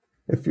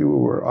 if you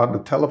were on the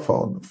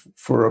telephone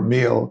for a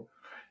meal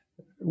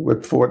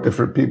with 4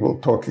 different people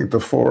talking to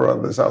 4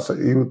 others outside,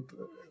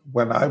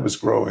 when I was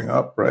growing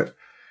up, right,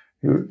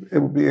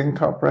 it would be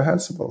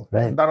incomprehensible.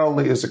 Right. Not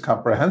only is it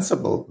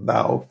comprehensible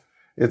now,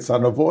 it's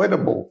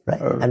unavoidable.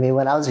 Right. I mean,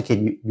 when I was a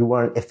kid, you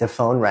weren't, if the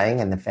phone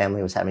rang and the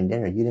family was having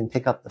dinner, you didn't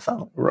pick up the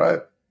phone.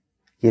 Right.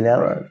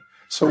 Right.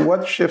 So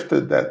what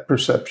shifted that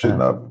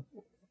perception of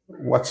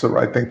what's the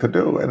right thing to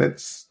do? And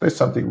there's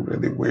something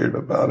really weird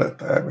about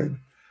it. I mean,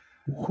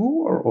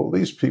 who are all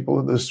these people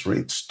in the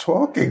streets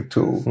talking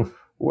to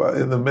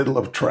in the middle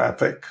of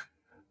traffic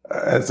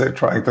as they're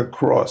trying to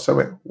cross? I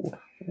mean,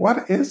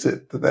 what is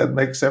it that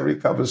makes every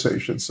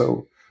conversation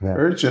so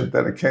urgent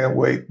that it can't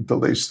wait until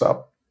they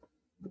stop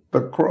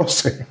the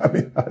crossing? I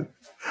mean,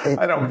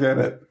 I don't get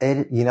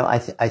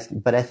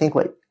it. But I think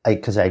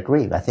because I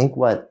agree. I think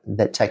what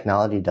that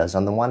technology does,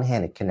 on the one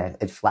hand,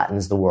 it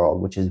flattens the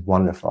world, which is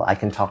wonderful. I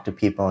can talk to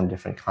people on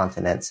different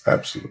continents.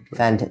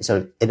 Absolutely.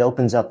 So it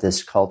opens up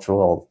this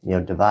cultural,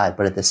 divide.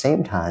 But at the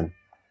same time,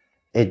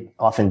 it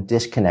often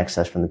disconnects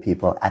us from the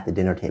people at the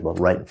dinner table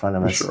right in front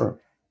of us. Sure.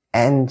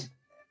 And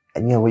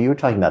what you were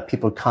talking about,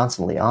 people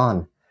constantly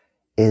on,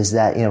 is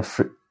that,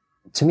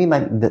 to me,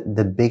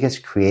 the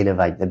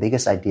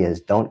biggest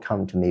ideas don't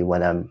come to me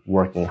when I'm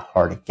working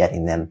hard at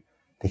getting them.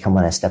 They come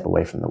when I step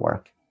away from the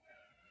work.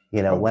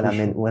 When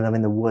I'm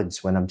in the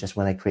woods, when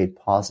I create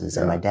pauses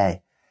in my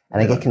day.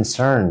 And I get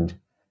concerned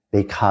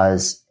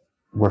because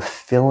we're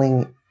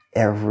filling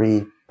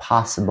every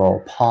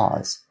possible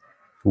pause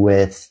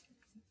with,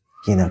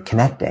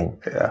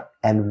 connecting. Yeah.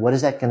 And what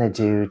is that going to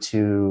do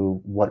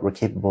to what we're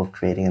capable of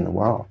creating in the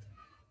world?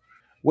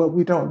 Well,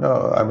 we don't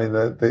know. I mean,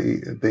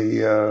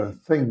 the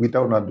thing we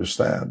don't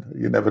understand,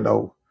 you never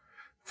know.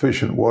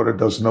 Fish in water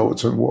doesn't know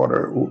it's in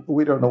water.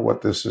 We don't know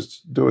what this is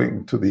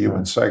doing to the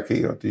human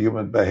psyche or to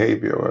human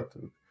behavior or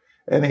to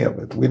any of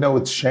it. We know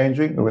it's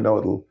changing, and we know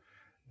it'll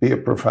be a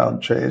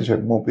profound change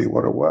and won't be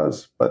what it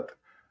was, but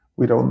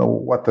we don't know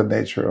what the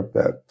nature of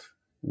that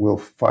will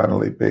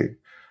finally be.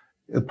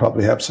 It'll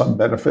probably have some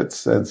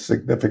benefits and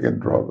significant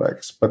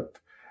drawbacks, but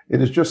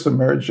it is just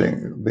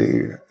emerging.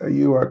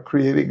 You are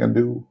creating a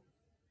new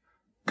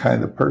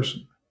kind of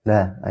person.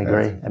 Yeah, I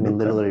agree. I mean,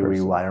 literally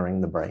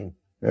rewiring the brain.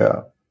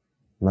 Yeah.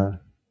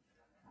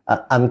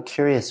 I'm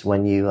curious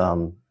when you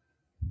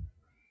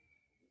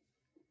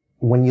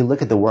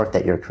look at the work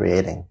that you're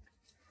creating,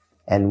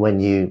 and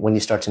when you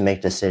start to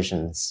make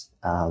decisions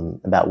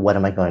about what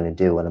am I going to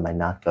do, what am I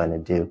not going to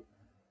do,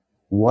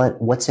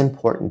 what's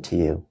important to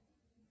you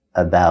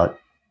about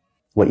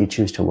what you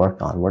choose to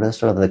work on? What are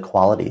sort of the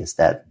qualities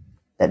that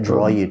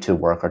draw you to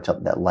work or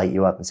that light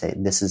you up and say,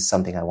 this is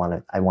something I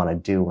want to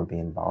do or be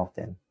involved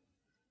in?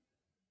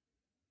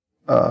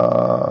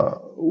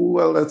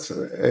 Well, that's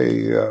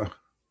that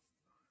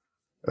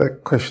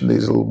question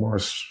needs a little more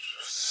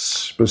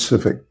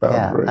specific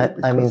boundary. Yeah,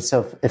 I mean,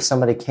 so if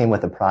somebody came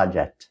with a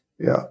project,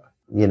 and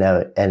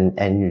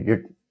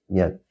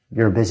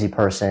you're a busy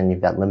person,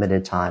 you've got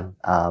limited time,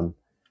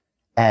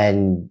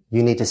 and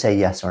you need to say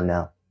yes or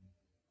no.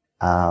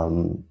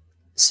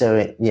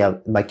 So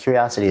my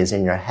curiosity is,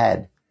 in your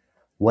head,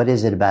 What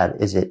is it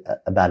about? Is it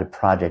about a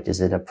project?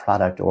 Is it a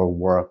product or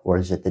work? Or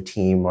is it the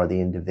team or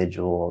the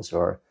individuals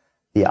or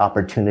the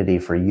opportunity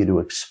for you to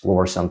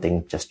explore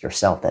something just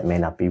yourself that may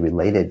not be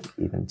related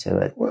even to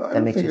it? Well,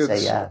 that makes you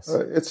say yes.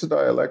 It's a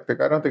dialectic.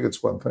 I don't think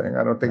it's one thing.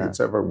 I don't think it's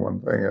ever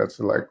one thing.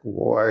 It's like,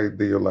 why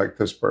do you like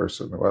this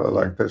person? Well, I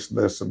like this and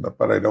this,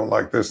 but I don't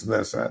like this and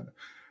this. And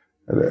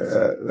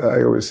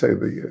I always say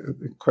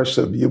the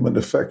question of human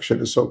affection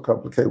is so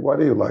complicated. Why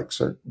do you like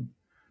certain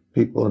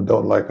people and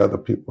don't like other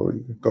people?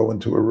 You go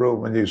into a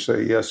room and you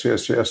say yes,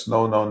 yes, yes,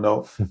 no, no,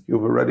 no.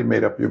 You've already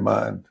made up your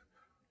mind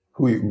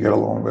who you can get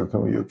along with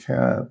and who you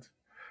can't.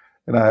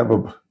 And I have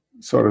a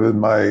sort of in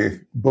my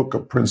book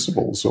of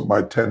principles, or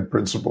my 10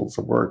 principles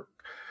of work,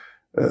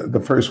 the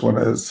first one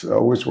is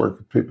always work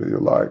with people you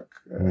like.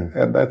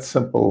 And that's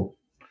simple,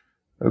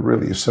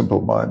 really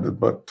simple-minded,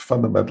 but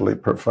fundamentally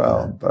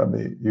profound. I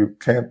mean, you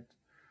can't,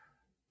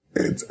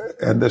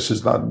 and this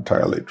is not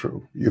entirely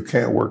true, you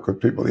can't work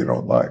with people you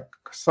don't like.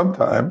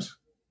 Sometimes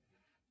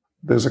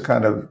there's a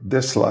kind of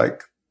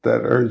dislike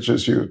that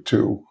urges you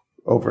to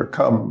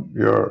overcome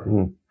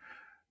your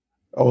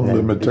own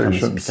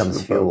limitations.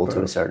 Becomes fuel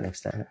to a certain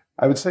extent.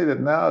 I would say that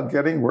now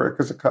getting work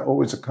is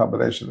always a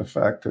combination of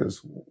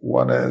factors.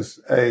 One is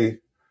the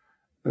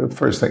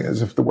first thing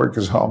is if the work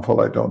is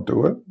harmful, I don't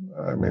do it.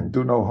 I mean,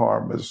 do no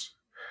harm is,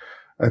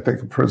 I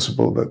think, a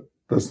principle that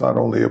does not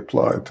only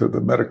apply to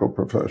the medical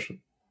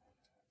profession,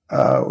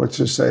 which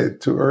is say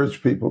to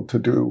urge people to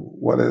do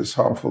what is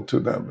harmful to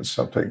them is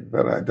something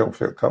that I don't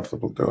feel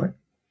comfortable doing.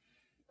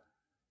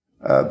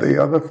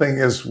 The other thing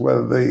is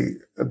whether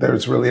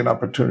there's really an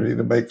opportunity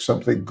to make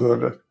something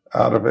good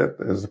out of it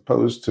as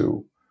opposed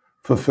to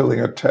fulfilling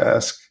a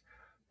task.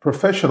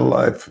 Professional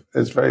life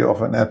is very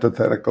often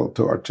antithetical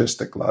to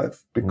artistic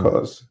life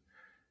because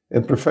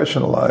in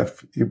professional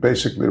life, you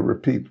basically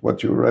repeat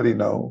what you already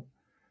know.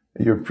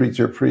 You repeat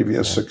your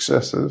previous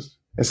successes.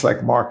 It's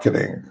like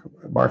marketing.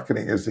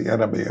 Marketing is the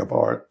enemy of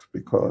art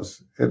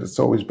because it's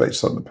always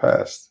based on the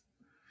past.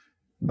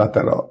 Not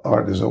that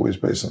art is always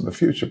based on the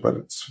future, but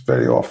it's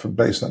very often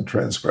based on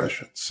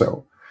transgression.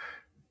 So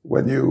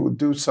when you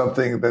do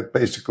something that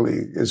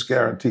basically is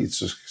guaranteed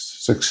to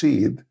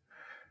succeed,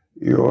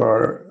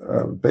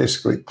 you're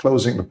basically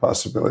closing the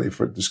possibility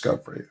for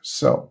discovery.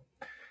 So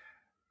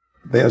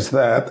there's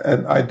that.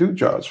 And I do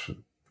jobs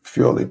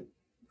purely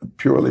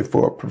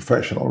for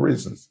professional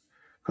reasons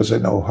because I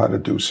know how to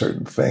do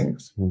certain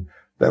things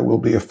that will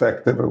be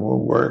effective and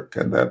will work,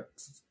 and that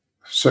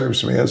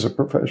serves me as a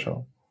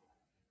professional.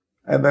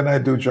 And then I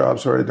do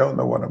jobs where I don't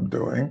know what I'm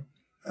doing,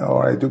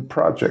 or I do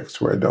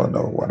projects where I don't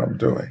know what I'm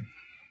doing.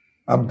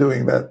 I'm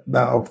doing that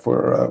now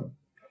for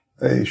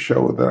a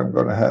show that I'm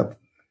going to have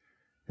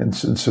in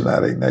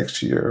Cincinnati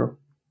next year.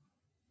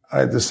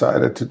 I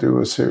decided to do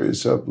a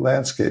series of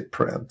landscape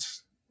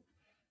prints,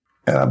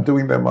 and I'm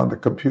doing them on the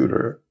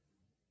computer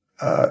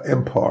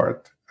in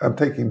part. I'm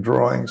taking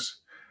drawings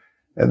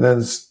and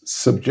then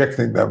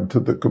subjecting them to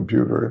the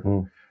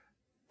computer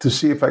to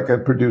see if I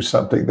can produce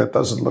something that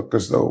doesn't look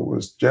as though it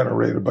was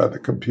generated by the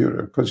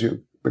computer, because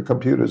the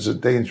computer is a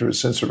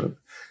dangerous instrument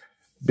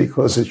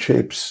because it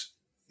shapes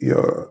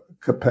your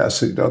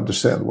capacity to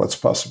understand what's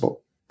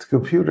possible. The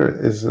computer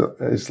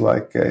is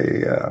like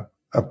a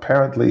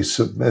apparently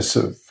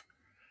submissive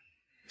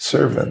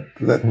servant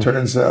that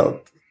turns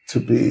out to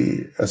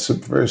be a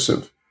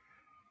subversive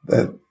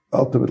that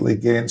ultimately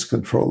gains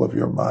control of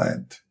your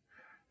mind.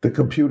 The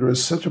computer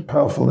is such a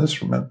powerful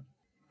instrument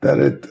that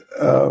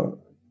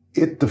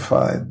it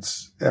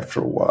defines,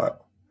 after a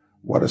while,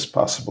 what is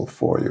possible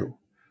for you.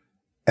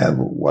 And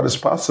what is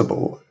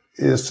possible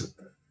is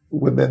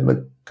within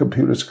the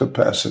computer's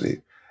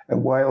capacity.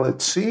 And while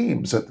it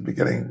seems at the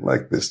beginning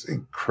like this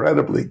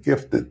incredibly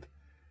gifted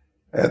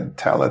and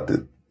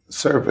talented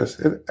service,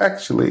 it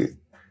actually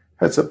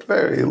has a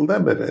very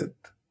limited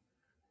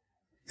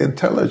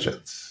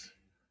intelligence.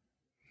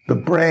 The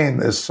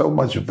brain is so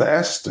much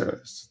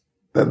vaster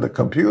than the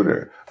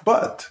computer,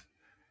 but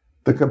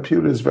the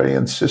computer is very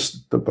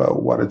insistent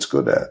about what it's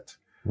good at.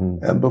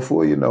 And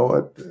before you know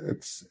it,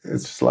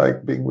 it's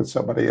like being with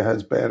somebody who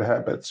has bad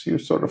habits. You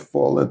sort of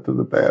fall into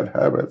the bad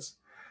habits,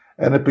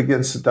 and it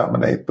begins to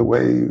dominate the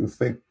way you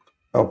think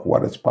of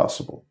what is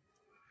possible.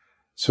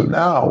 So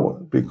now,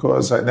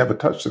 because I never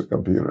touched the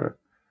computer,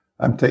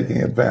 I'm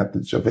taking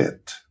advantage of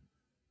it.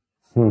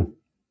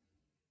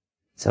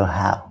 So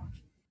how?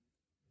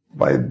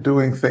 By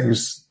doing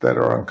things that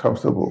are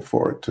uncomfortable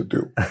for it to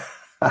do.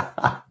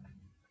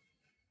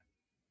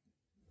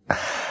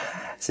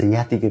 So you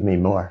have to give me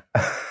more.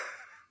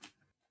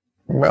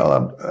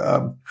 Well,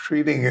 I'm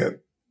treating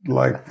it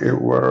like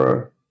it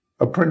were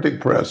a printing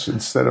press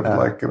instead of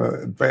like an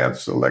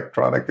advanced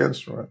electronic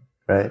instrument.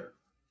 Right.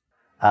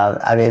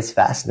 I mean, it's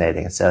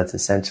fascinating. So it's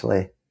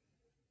essentially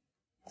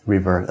a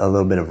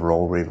little bit of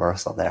role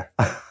reversal there.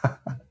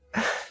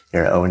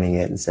 You're owning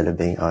it instead of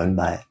being owned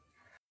by it.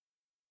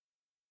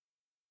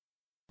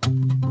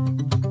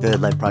 Good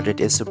Life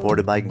Project is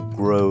supported by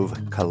Grove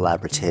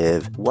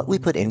Collaborative. What we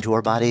put into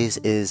our bodies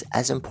is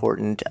as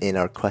important in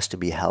our quest to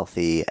be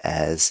healthy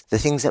as the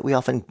things that we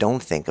often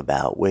don't think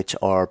about, which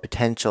are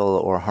potential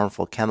or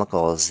harmful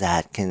chemicals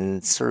that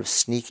can sort of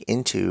sneak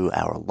into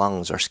our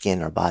lungs, our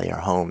skin, our body,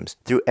 our homes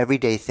through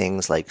everyday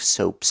things like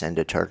soaps and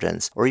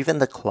detergents, or even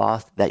the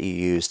cloth that you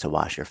use to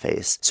wash your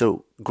face.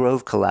 So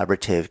Grove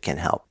Collaborative can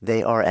help.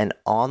 They are an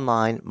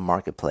online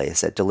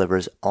marketplace that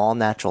delivers all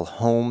natural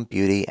home,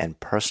 beauty, and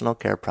personal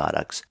care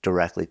products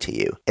directly to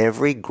you.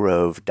 Every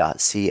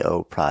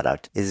Grove.co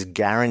product is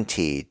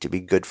guaranteed to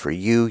be good for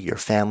you, your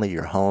family,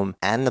 your home,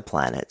 and the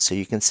planet, so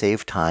you can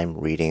save time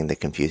reading the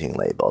confusing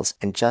labels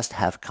and just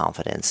have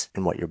confidence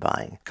in what you're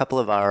buying. A couple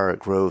of our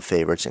Grove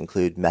favorites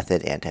include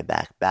Method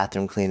Anti-Bac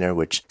Bathroom Cleaner,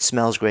 which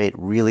smells great,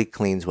 really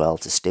cleans well.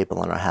 It's a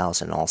staple in our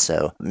house, and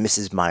also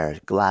Mrs. Meyer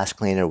Glass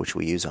Cleaner, which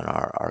we use on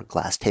our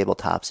glass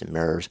tabletops and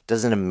mirrors,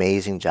 does an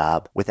amazing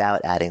job without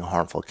adding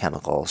harmful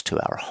chemicals to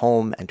our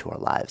home and to our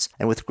lives.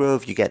 And with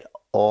Grove, you get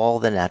all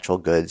the natural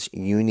goods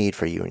you need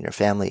for you and your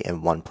family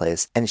in one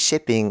place, and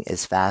shipping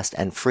is fast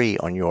and free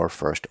on your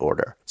first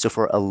order. So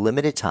for a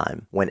limited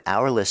time, when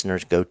our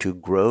listeners go to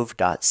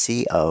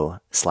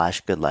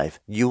grove.co/goodlife,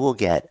 you will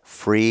get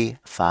free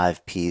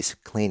 5-piece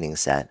cleaning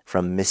set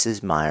from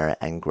Mrs. Meyer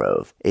and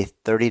Grove, a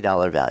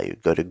 $30 value.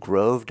 Go to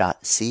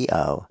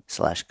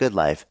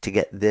grove.co/goodlife to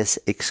get this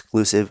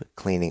exclusive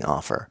cleaning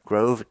offer.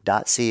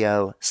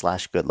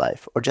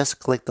 grove.co/goodlife, or just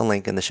click the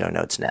link in the show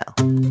notes now.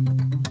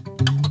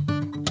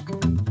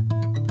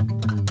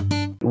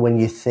 When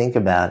you think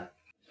about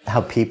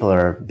how people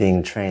are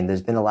being trained,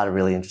 there's been a lot of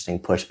really interesting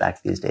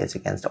pushback these days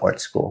against art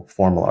school,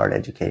 formal art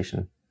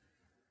education.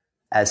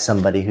 As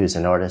somebody who's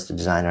an artist, a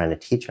designer, and a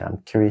teacher,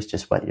 I'm curious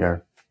just what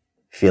your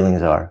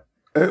feelings are.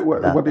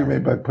 What do you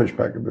mean by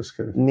pushback in this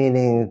case?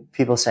 Meaning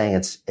people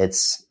saying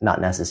it's not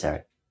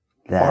necessary.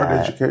 That, art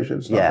education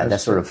is not necessary?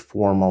 That sort of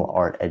formal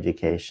art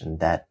education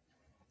that...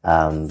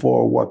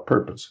 for what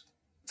purpose?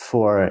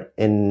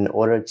 In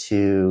order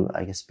to,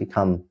 I guess,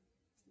 become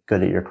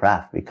good at your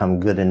craft, become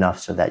good enough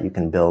so that you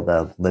can build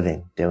a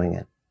living doing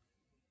it.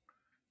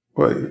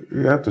 Well,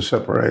 you have to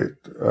separate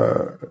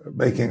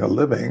making a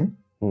living,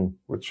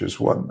 which is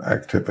one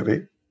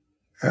activity,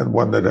 and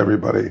one that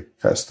everybody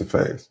has to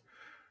face,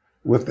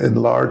 with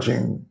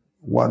enlarging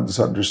one's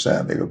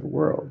understanding of the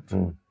world.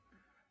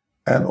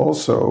 And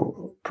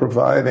also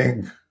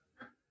providing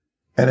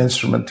an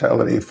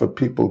instrumentality for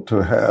people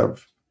to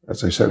have,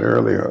 as I said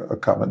earlier, a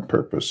common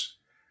purpose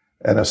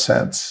and a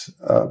sense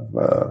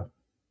of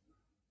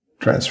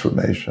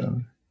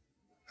transformation.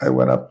 I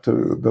went up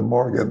to the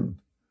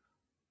Morgan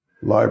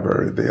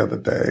Library the other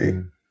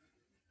day,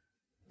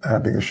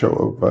 having a show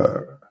of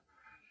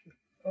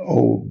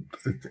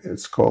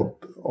it's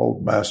called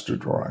Old Master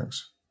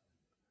Drawings,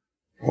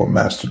 or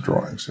Master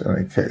Drawings in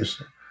any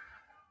case.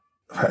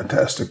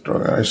 Fantastic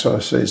drawing. I saw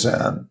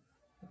Cézanne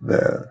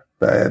there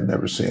that I had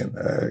never seen,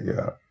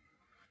 a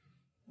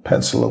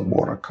pencil and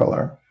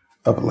watercolor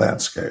of a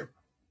landscape.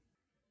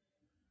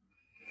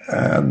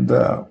 And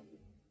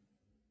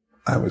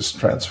I was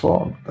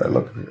transformed. I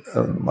looked,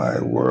 and my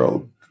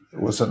world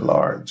was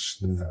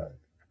enlarged.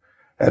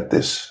 At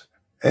this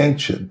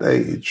ancient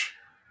age,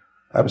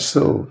 I'm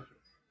still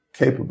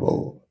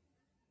capable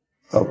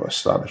of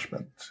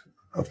astonishment,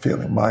 of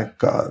feeling, my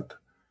God,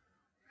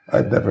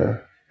 I'd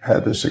never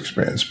had this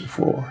experience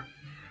before.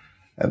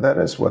 And that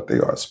is what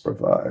the arts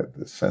provide,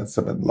 the sense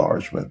of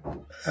enlargement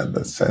and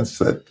the sense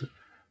that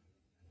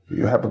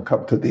you haven't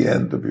come to the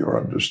end of your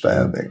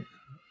understanding,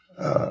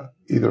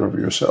 either of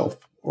yourself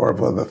or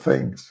of other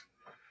things.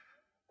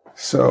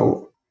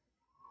 So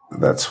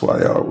that's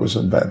why art was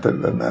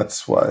invented, and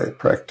that's why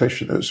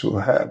practitioners who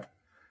have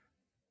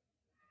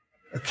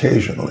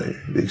occasionally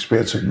the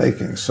experience of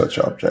making such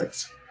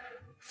objects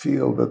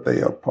feel that they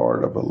are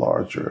part of a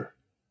larger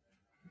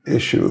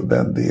issue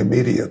than the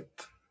immediate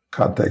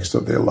context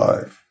of their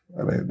life.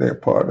 I mean, they're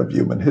part of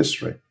human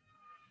history.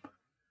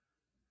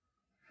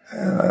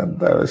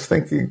 And I was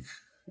thinking,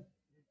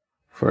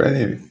 for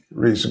any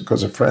reason,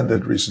 because a friend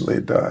had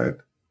recently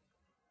died,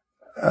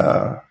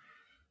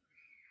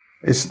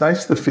 it's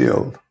nice to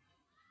feel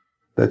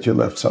that you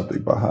left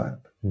something behind.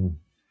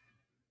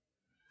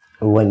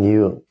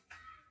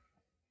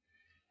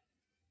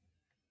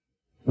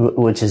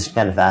 Which is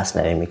kind of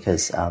fascinating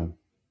because, so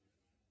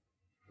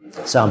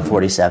I'm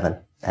 47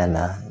 and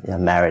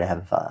I'm married. I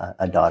have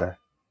a daughter.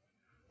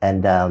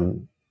 And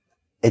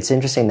it's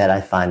interesting that I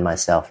find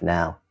myself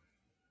now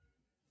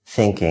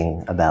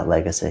thinking about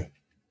legacy.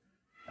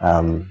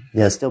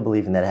 Still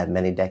believing that I have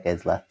many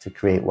decades left to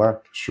create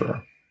work.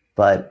 Sure.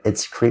 But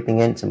it's creeping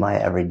into my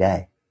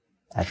everyday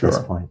at this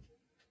point.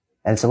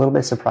 And it's a little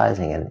bit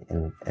surprising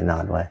in an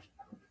odd way.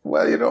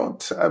 Well, you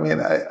don't, I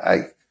mean,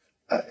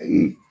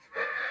 you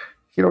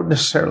don't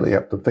necessarily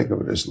have to think of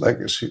it as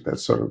legacy. That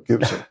sort of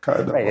gives it kind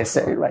of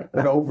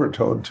an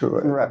overtone to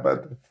it. Right.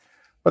 But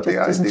the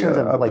just idea in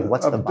terms of like,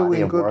 what's the body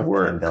doing of good work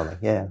work, building?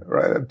 Yeah.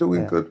 Right, of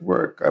doing good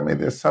work. I mean,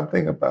 there's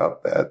something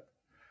about that,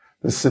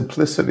 the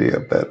simplicity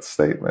of that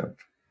statement.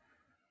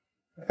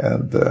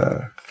 And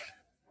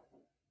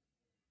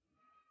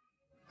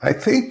I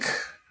think,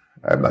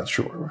 I'm not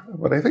sure,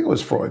 but I think it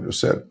was Freud who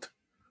said,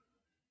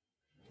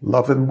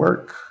 love and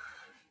work,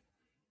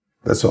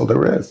 that's all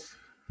there is.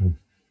 And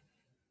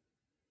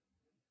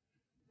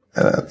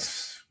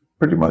that's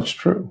pretty much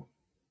true.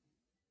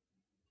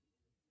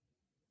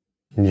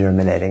 You're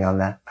ruminating on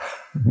that.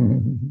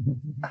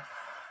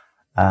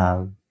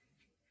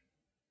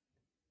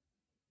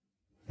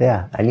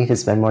 Yeah, I need to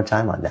spend more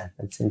time on that.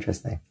 That's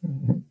interesting.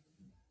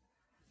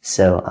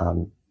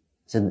 So,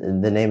 so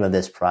the name of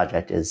this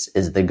project is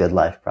the Good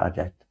Life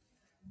Project,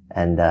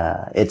 and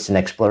it's an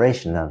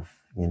exploration of,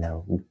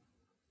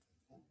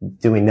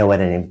 do we know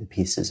what any of the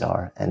pieces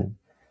are? And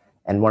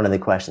one of the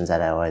questions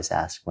that I always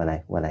ask when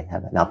I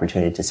have an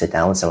opportunity to sit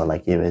down with someone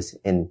like you is,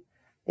 in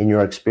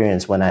your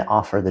experience, when I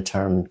offer the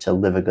term to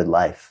live a good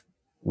life,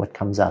 what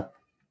comes up?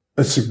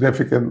 A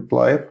significant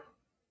life.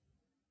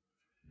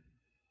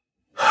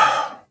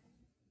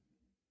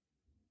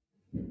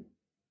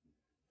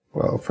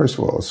 Well, first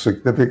of all,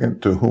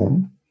 significant to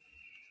whom?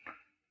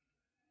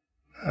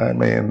 I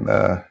mean,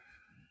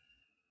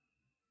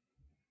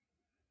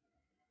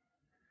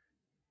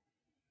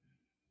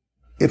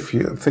 if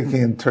you're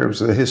thinking in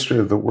terms of the history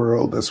of the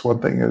world, that's one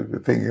thing. If you're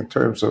thinking in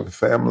terms of a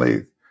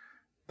family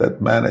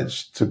that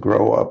managed to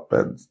grow up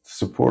and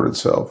support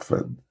itself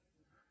and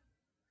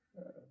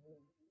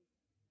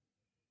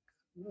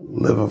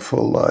live a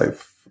full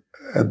life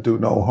and do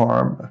no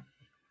harm,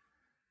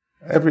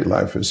 every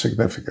life is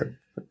significant.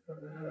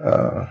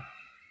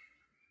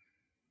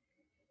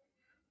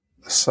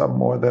 Some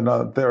more than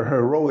others. They're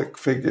heroic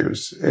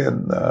figures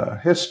in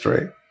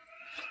history,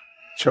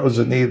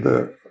 chosen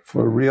either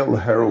for real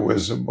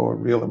heroism or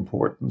real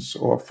importance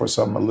or for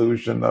some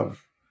illusion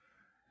of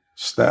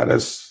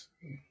status.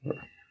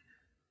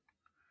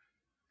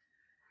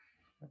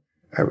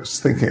 I was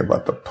thinking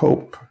about the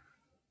Pope,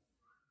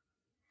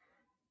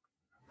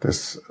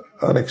 this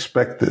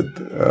unexpected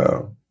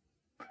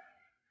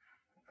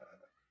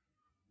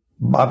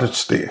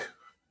modesty.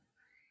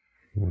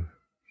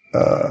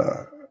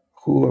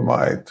 Who am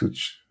I to,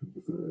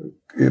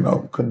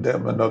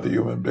 condemn another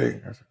human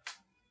being?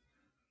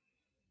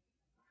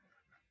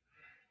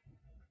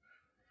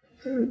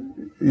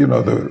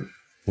 The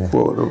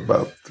quote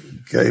about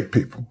gay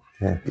people.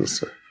 Yeah.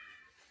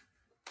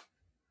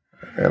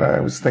 And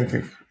I was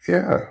thinking,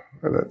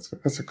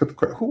 that's a good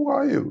question. Who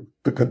are you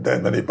to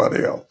condemn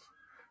anybody else?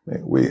 I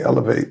mean, we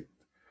elevate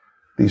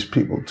these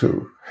people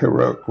to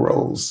heroic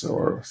roles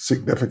or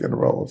significant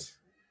roles.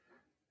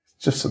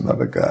 Just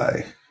another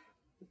guy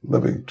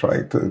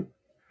trying to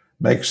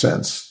make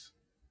sense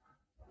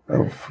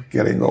of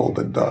getting old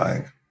and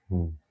dying.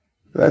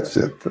 That's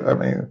it. I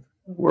mean,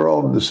 we're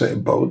all in the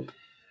same boat.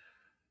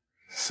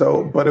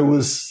 So, but it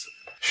was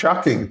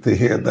shocking to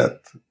hear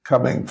that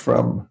coming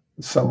from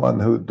someone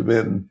who'd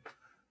been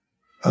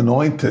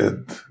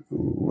anointed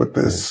with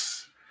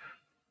this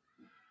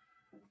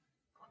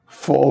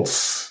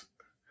false,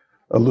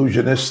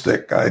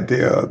 illusionistic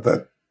idea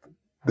that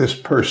this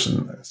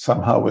person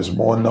somehow is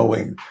more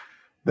knowing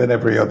than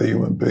every other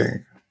human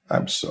being.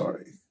 I'm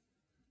sorry.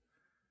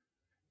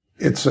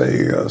 It's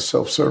a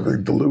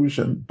self-serving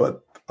delusion,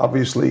 but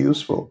obviously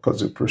useful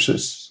because it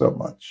persists so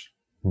much.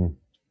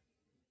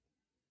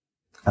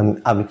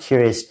 I'm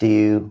curious,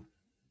 do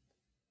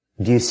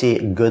you see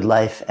a good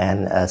life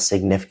and a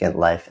significant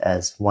life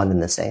as one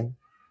and the same?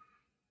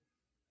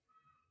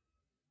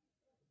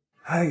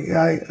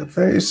 I'm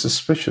very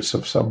suspicious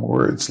of some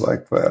words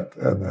like that,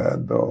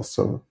 and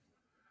also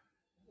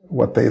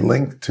what they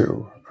link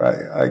to.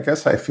 I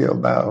guess I feel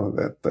now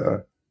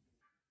that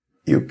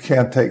you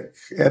can't take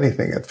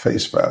anything at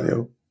face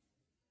value.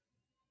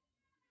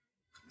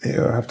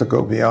 You have to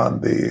go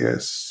beyond the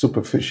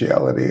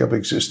superficiality of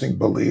existing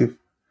belief.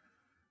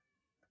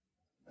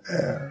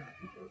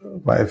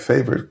 My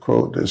favorite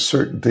quote is,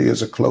 certainty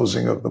is a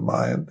closing of the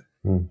mind.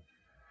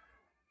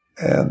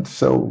 And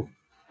so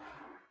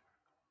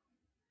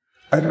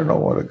I don't know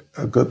what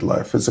a good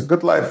life is. A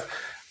good life,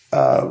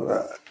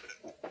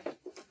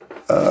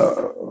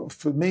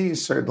 for me,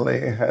 certainly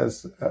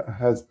has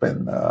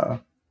been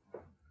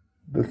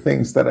the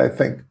things that I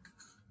think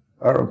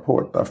are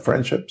important are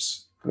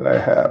friendships that I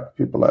have,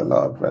 people I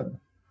love, and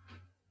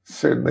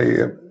certainly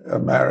a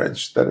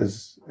marriage that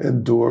has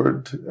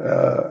endured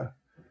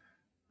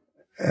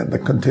and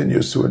that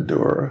continues to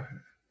endure.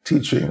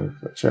 Teaching,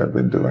 which I've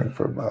been doing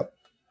for about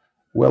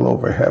well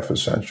over half a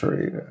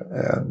century,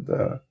 and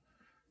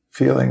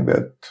feeling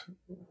that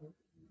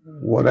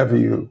whatever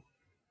you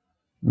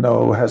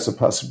know has the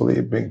possibility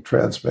of being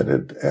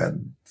transmitted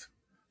and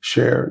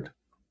shared.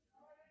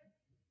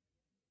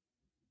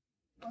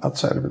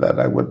 Outside of that,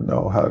 I wouldn't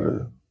know how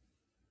to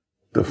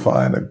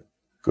define a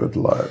good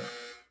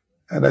life.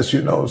 And as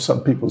you know,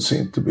 some people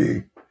seem to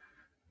be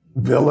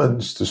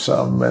villains to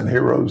some and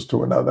heroes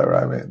to another.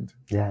 I mean,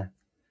 yeah.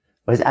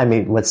 I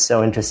mean, what's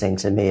so interesting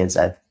to me is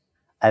I've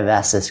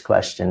asked this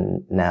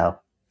question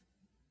now.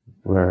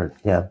 We're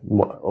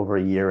over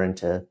a year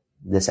into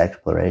this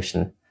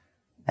exploration,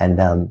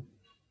 and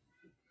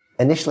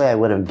initially I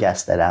would have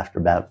guessed that after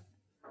about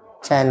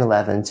 10,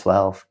 11,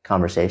 12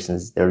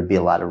 conversations, there would be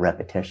a lot of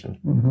repetition.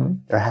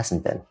 There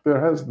hasn't been.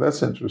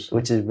 That's interesting.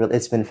 Which is really,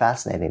 it's been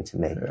fascinating to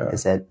me,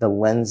 is that the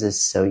lens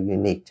is so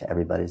unique to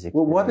everybody's experience.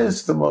 Well, what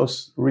is the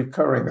most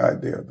recurring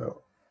idea,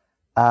 though?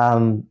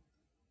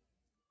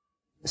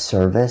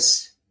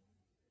 Service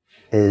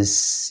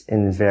is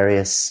in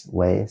various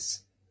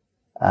ways.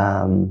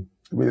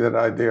 That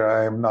idea,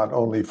 I am not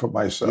only for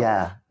myself.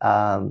 Yeah.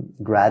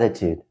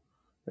 Gratitude.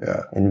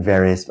 Yeah.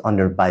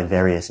 By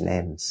various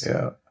names.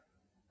 Yeah.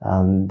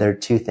 There are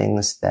two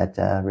things that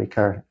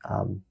recur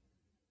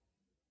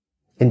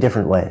in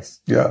different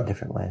ways. Yeah. In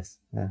different ways.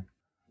 Yeah.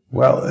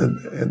 Well,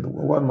 in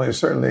one way,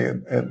 certainly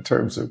in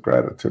terms of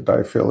gratitude,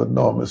 I feel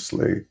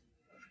enormously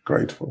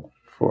grateful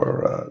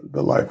for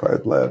the life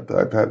I've led.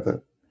 I've had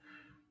the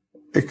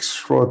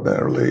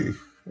extraordinarily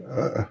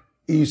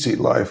easy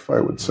life, I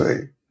would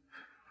say.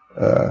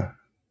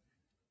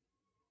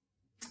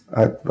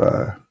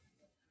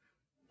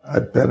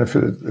 I've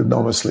benefited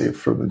enormously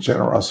from the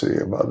generosity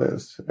of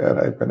others, and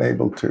I've been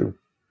able to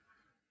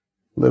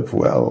live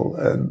well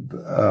and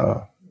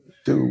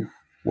do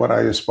what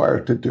I aspire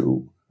to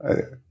do.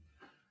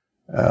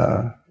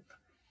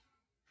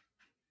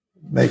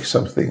 Make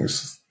some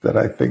things that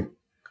I think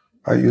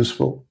are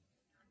useful,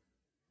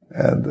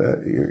 and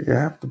you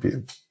have to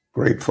be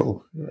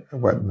grateful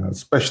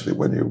especially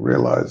when you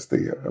realize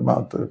the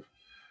amount of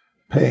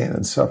pain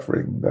and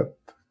suffering that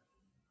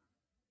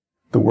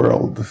the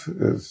world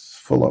is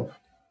full of.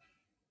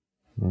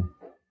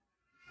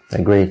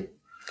 Agreed,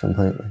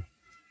 completely.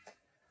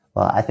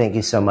 Well, I thank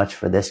you so much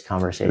for this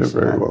conversation.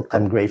 You're very welcome.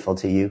 I'm grateful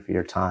to you for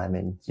your time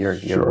and your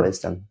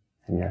wisdom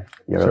and your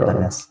Sure.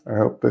 openness. I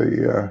hope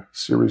the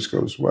series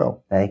goes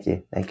well. Thank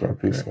you. Thank you. I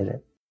appreciate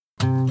it.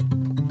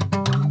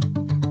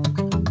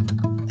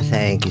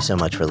 Thank you so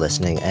much for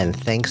listening, and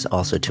thanks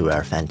also to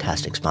our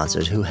fantastic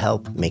sponsors who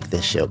help make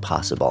this show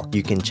possible.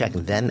 You can check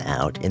them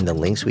out in the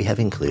links we have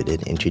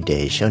included in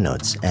today's show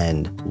notes.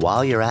 And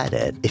while you're at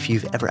it, if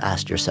you've ever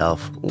asked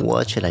yourself,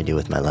 what should I do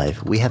with my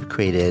life? We have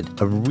created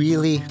a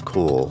really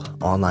cool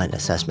online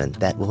assessment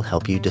that will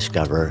help you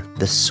discover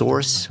the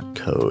source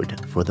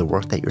code for the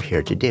work that you're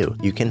here to do.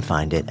 You can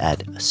find it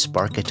at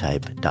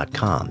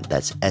sparketype.com.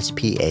 That's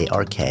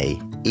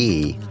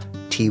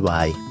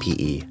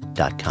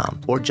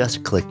SPARKETYPE.com, or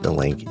just click the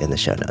link in the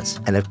show notes.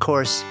 And of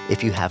course,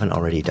 if you haven't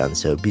already done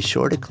so, be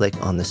sure to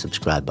click on the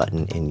subscribe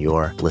button in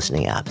your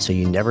listening app so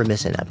you never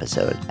miss an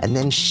episode. And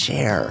then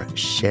share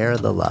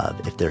the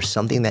love. If there's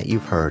something that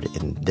you've heard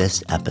in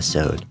this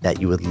episode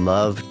that you would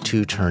love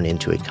to turn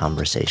into a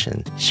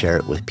conversation, share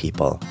it with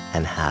people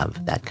and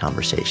have that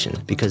conversation.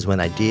 Because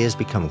when ideas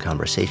become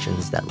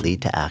conversations that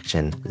lead to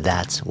action,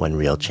 that's when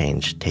real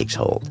change takes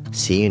hold.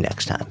 See you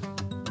next time.